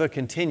part of a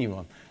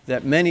continuum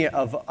that many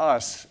of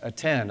us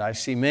attend. I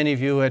see many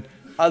of you at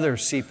other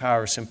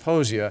Seapower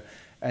Symposia,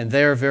 and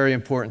they're very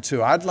important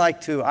too.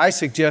 I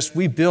suggest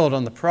we build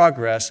on the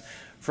progress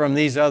from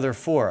these other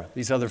fora,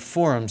 these other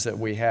forums that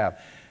we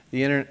have.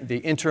 The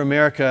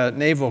Inter-America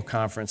Naval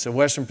Conference, the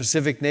Western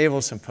Pacific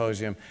Naval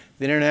Symposium,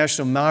 the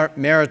International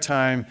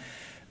Maritime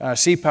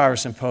Seapower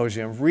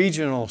Symposium,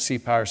 Regional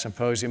Seapower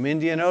Symposium,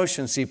 Indian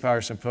Ocean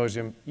Seapower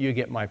Symposium, you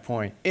get my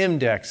point.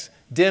 IMDEX,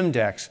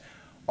 DIMDEX,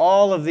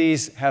 all of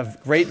these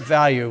have great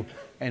value,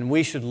 and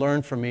we should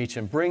learn from each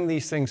and bring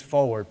these things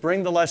forward,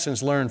 bring the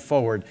lessons learned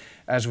forward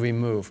as we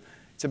move.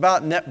 It's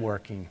about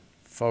networking,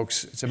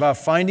 folks. It's about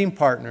finding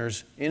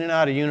partners in and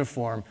out of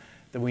uniform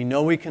that we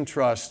know we can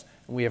trust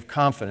and we have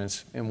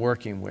confidence in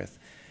working with,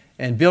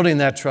 and building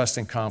that trust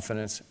and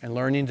confidence and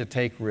learning to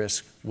take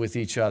risks with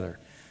each other.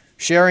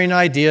 Sharing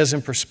ideas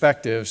and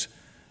perspectives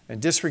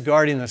and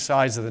disregarding the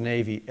size of the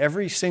Navy.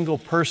 Every single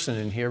person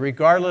in here,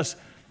 regardless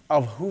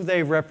of who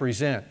they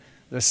represent,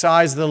 the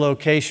size of the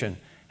location,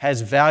 has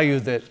value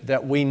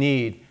that we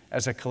need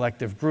as a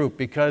collective group,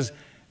 because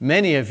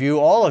Many of you,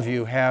 all of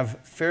you, have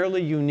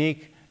fairly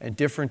unique and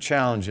different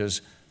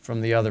challenges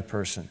from the other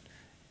person.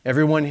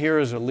 Everyone here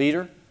is a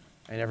leader,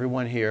 and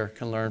everyone here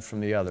can learn from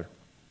the other.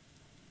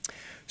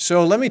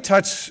 So let me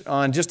touch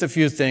on just a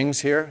few things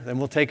here, then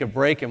we'll take a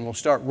break and we'll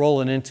start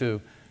rolling into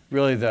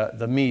really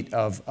the meat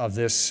of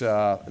this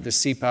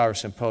Sea Power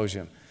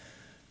Symposium.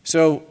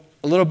 So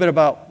a little bit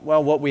about,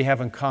 well, what we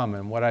have in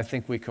common, what I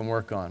think we can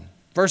work on.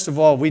 First of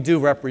all, we do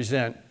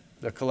represent,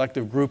 the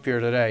collective group here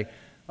today,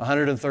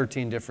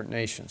 113 different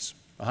nations,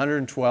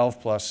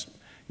 112 plus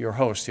your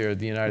host here in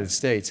the United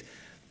States.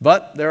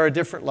 But there are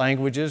different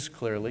languages,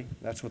 clearly.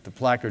 That's what the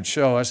placards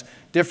show us.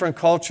 Different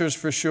cultures,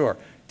 for sure.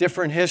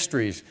 Different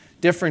histories,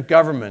 different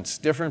governments,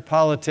 different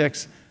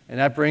politics, and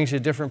that brings you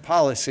different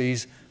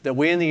policies that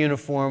we in the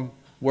uniform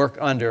work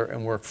under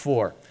and work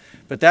for.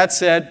 But that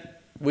said,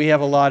 we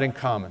have a lot in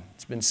common.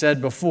 It's been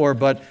said before,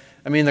 but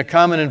I mean, the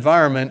common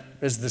environment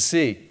is the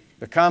sea.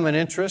 The common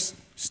interest,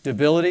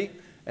 stability,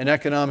 and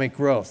economic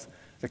growth.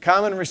 The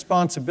common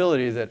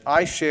responsibility that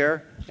I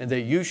share and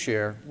that you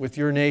share with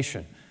your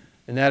nation,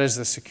 and that is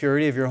the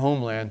security of your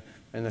homeland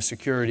and the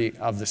security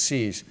of the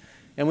seas.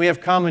 And we have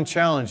common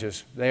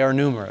challenges. They are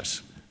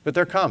numerous, but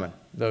they're common,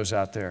 those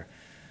out there.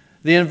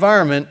 The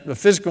environment, the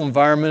physical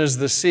environment, is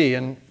the sea,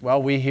 and,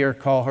 well, we here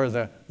call her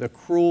the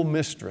cruel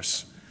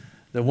mistress,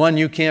 the one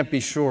you can't be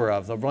sure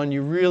of, the one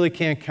you really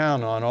can't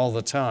count on all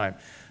the time.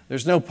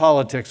 There's no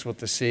politics with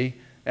the sea,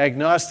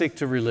 agnostic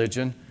to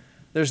religion.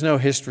 There's no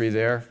history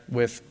there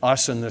with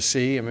us and the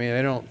sea. I mean,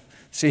 the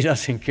sea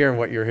doesn't care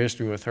what your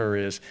history with her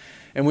is.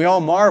 And we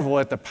all marvel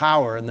at the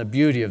power and the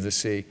beauty of the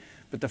sea.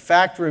 But the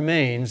fact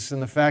remains,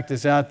 and the fact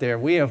is out there,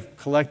 we have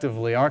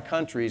collectively, our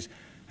countries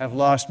have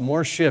lost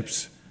more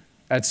ships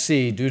at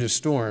sea due to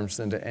storms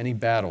than to any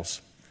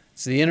battles.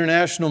 It's the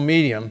international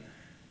medium,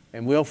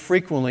 and we'll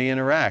frequently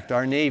interact,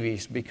 our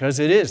navies, because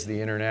it is the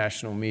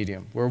international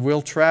medium where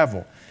we'll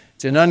travel.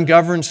 It's an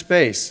ungoverned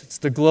space. It's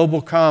the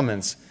global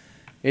commons.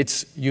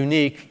 It's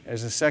unique,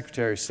 as the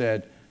Secretary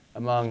said,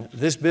 among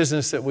this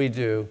business that we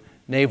do,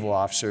 naval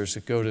officers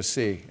that go to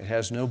sea. It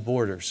has no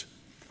borders.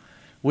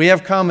 We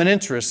have common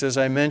interests, as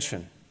I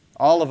mentioned.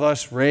 All of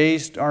us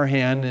raised our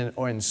hand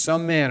or in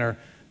some manner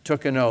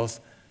took an oath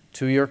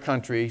to your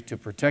country to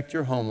protect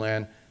your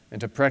homeland and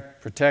to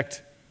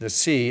protect the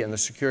sea and the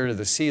security of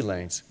the sea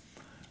lanes.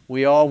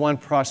 We all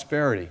want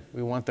prosperity.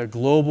 We want the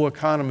global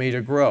economy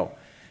to grow.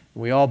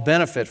 We all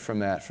benefit from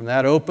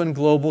that open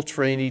global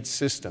trade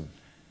system.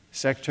 The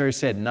Secretary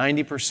said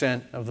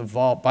 90%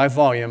 of by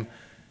volume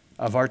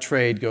of our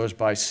trade goes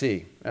by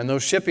sea. And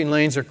those shipping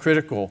lanes are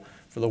critical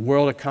for the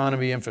world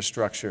economy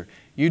infrastructure.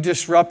 You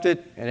disrupt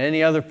it in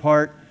any other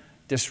part,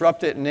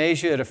 disrupt it in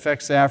Asia, it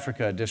affects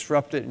Africa.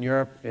 Disrupt it in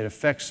Europe, it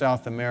affects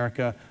South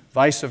America,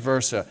 vice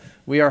versa.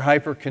 We are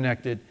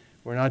hyper-connected.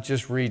 We're not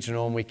just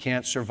regional, and we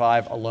can't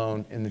survive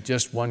alone in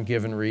just one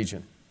given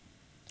region.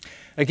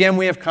 Again,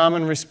 we have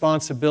common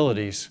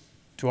responsibilities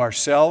to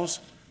ourselves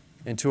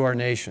and to our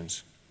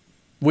nations.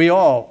 We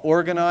all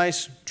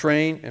organize,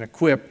 train, and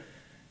equip,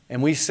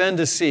 and we send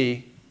to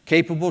sea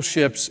capable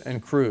ships and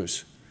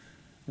crews.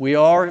 We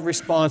are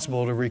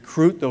responsible to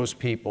recruit those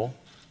people,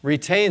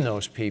 retain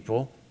those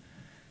people,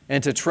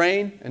 and to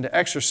train and to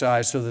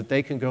exercise so that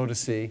they can go to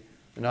sea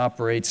and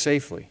operate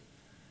safely.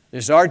 It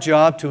is our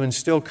job to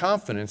instill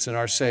confidence in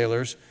our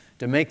sailors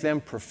to make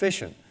them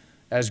proficient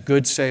as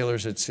good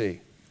sailors at sea.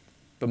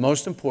 But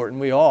most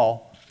important, we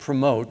all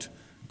promote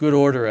good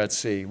order at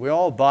sea. We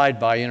all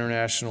abide by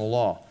international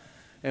law.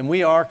 And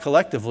we are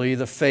collectively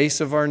the face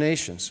of our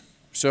nations.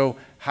 So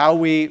how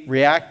we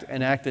react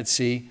and act at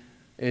sea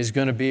is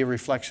going to be a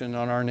reflection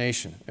on our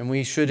nation. And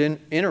we should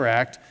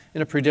interact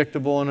in a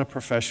predictable and a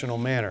professional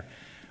manner.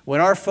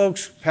 When our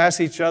folks pass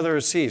each other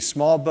at sea,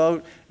 small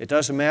boat, it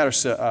doesn't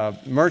matter,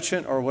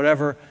 merchant or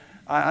whatever,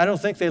 I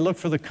don't think they look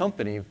for the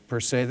company per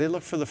se. They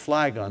look for the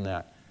flag on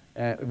that.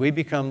 We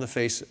become the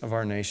face of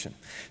our nation.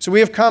 So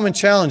we have common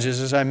challenges,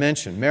 as I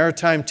mentioned.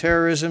 Maritime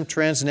terrorism,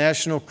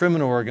 transnational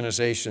criminal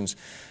organizations,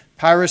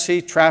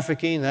 piracy,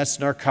 trafficking, that's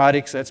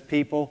narcotics, that's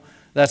people,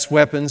 that's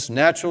weapons,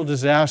 natural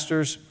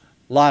disasters,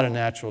 a lot of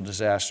natural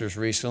disasters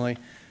recently,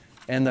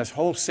 and the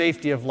whole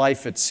safety of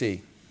life at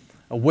sea.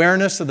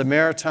 Awareness of the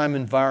maritime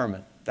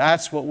environment,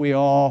 that's what we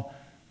all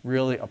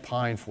really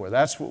opine for.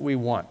 That's what we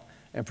want,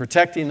 and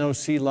protecting those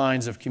sea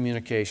lines of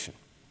communication.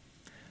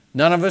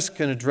 None of us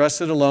can address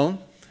it alone.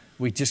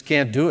 We just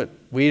can't do it.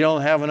 We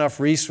don't have enough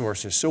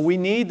resources. So we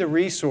need the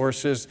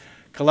resources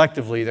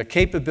collectively, the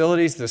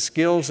capabilities, the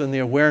skills, and the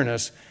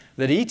awareness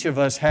that each of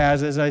us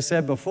has, as I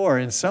said before,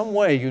 in some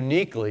way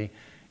uniquely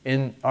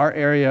in our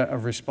area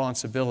of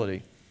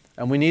responsibility.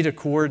 And we need a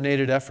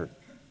coordinated effort.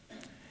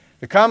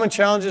 The common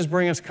challenges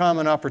bring us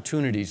common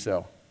opportunities,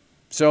 though.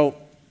 So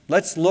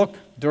let's look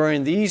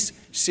during these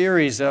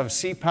series of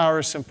Sea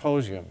Power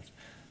Symposiums,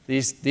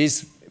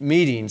 these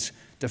meetings,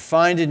 to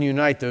find and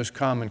unite those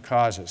common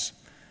causes.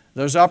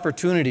 Those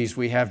opportunities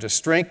we have to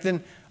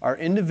strengthen our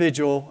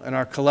individual and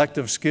our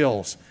collective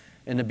skills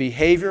in the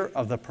behavior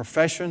of the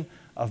profession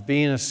of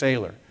being a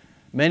sailor.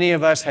 Many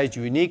of us had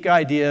unique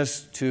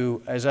ideas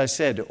to, as I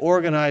said, to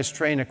organize,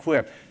 train,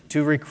 equip,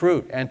 to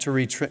recruit, and to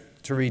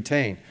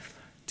retain,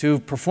 to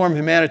perform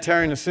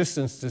humanitarian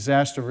assistance,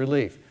 disaster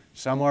relief.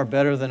 Some are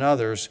better than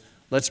others.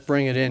 Let's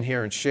bring it in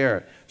here and share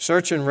it.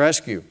 Search and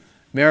rescue,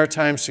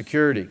 maritime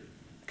security,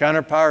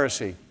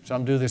 counter-piracy.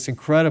 Some do this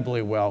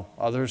incredibly well,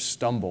 others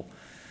stumble.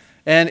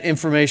 And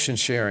information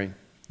sharing,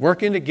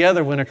 working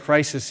together when a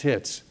crisis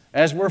hits.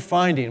 As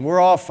we're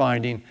all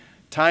finding,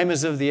 time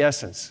is of the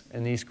essence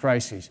in these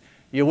crises.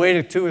 You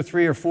wait 2 or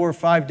 3 or 4 or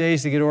 5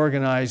 days to get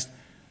organized.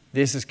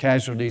 This is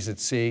casualties at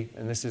sea,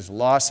 and this is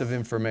loss of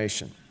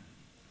information.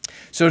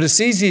 So to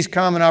seize these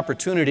common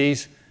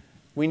opportunities,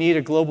 we need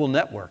a global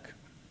network.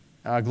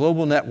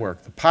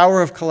 The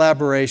power of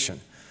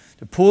collaboration,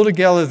 to pull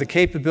together the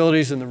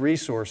capabilities and the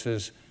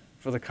resources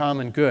for the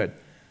common good,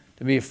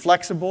 to be a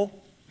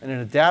flexible and an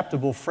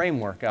adaptable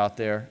framework out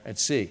there at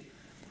sea.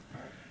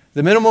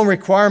 The minimum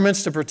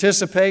requirements to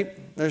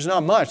participate, there's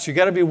not much. You've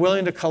got to be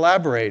willing to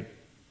collaborate.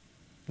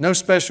 No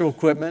special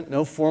equipment,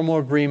 no formal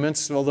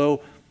agreements,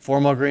 although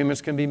formal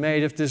agreements can be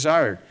made if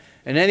desired.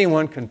 And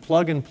anyone can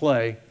plug and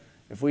play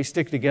if we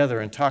stick together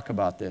and talk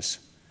about this.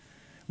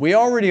 We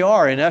already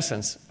are, in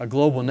essence, a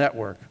global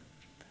network.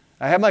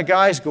 I have my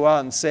guys go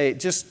out and say,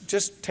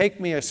 just take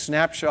me a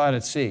snapshot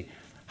at sea.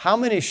 How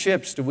many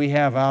ships do we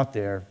have out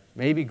there,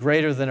 maybe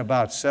greater than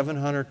about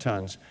 700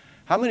 tons?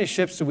 How many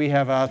ships do we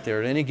have out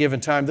there at any given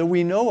time that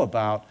we know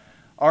about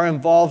are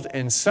involved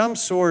in some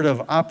sort of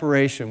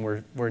operation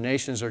where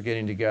nations are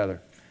getting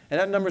together? And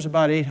that number is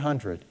about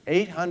 800.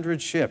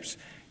 800 ships.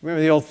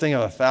 Remember the old thing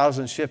of a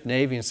 1,000-ship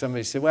Navy, and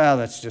somebody said, well,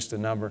 that's just a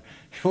number.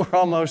 We're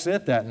almost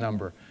at that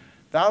number.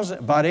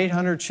 About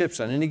 800 ships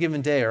on any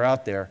given day are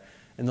out there,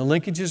 and the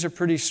linkages are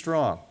pretty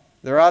strong.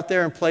 They're out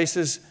there in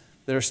places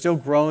that are still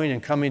growing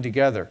and coming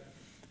together.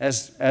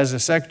 As the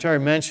Secretary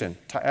mentioned,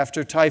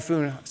 after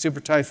Super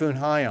Typhoon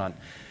Haiyan,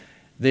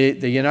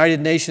 the United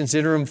Nations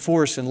Interim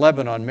Force in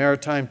Lebanon,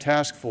 Maritime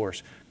Task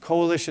Force,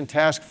 Coalition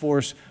Task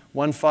Force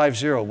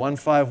 150,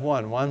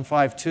 151,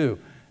 152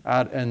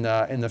 out in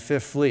the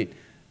 5th Fleet,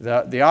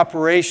 the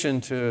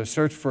operation to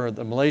search for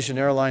the Malaysian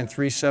Airline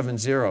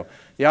 370,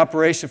 the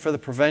operation for the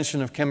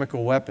prevention of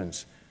chemical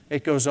weapons.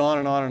 It goes on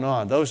and on and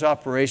on. Those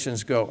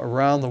operations go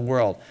around the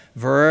world.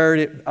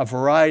 A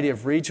variety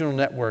of regional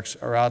networks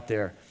are out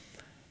there.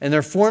 And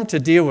they're formed to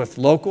deal with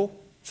local,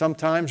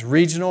 sometimes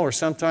regional, or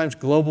sometimes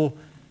global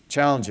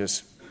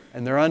challenges.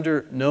 And they're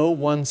under no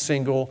one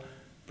single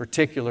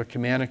particular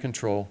command and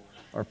control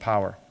or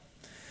power.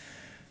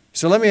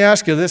 So let me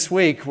ask you, this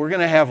week we're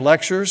going to have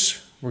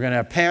lectures, we're going to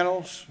have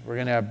panels, we're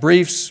going to have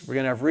briefs, we're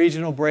going to have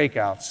regional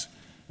breakouts,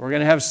 we're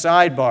going to have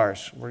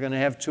sidebars, we're going to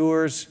have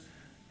tours,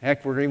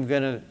 heck, we're even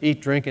going to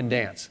eat, drink, and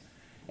dance.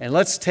 And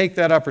let's take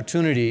that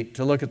opportunity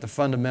to look at the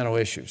fundamental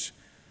issues.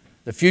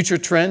 The future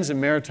trends in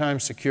maritime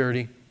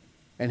security,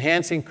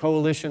 enhancing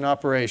coalition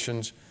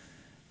operations,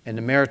 and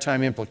the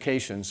maritime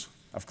implications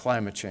of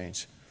climate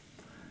change.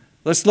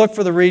 Let's look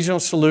for the regional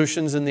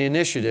solutions and the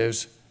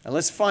initiatives, and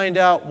let's find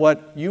out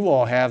what you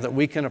all have that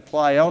we can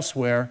apply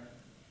elsewhere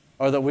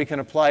or that we can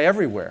apply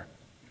everywhere.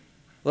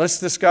 Let's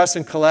discuss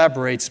and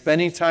collaborate,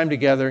 spending time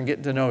together and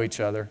getting to know each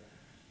other,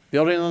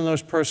 building on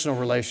those personal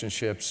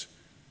relationships,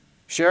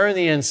 sharing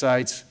the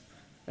insights,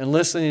 and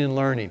listening and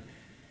learning.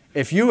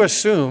 If you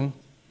assume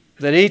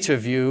that each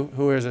of you,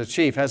 who is a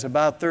chief, has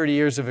about 30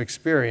 years of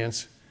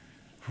experience,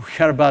 we've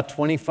got about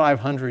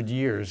 2,500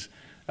 years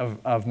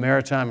of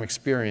maritime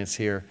experience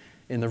here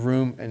in the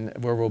room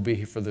and where we'll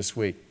be for this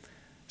week.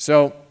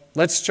 So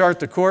let's chart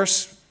the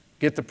course,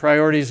 get the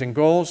priorities and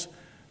goals,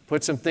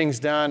 put some things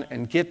down,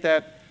 and get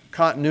that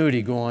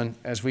continuity going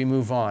as we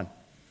move on.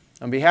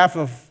 On behalf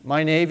of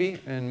my Navy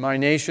and my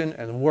nation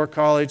and the War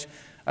College,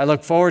 I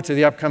look forward to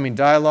the upcoming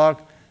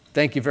dialogue.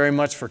 Thank you very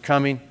much for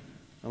coming,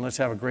 and let's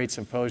have a great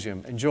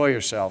symposium. Enjoy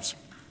yourselves.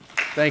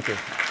 Thank you.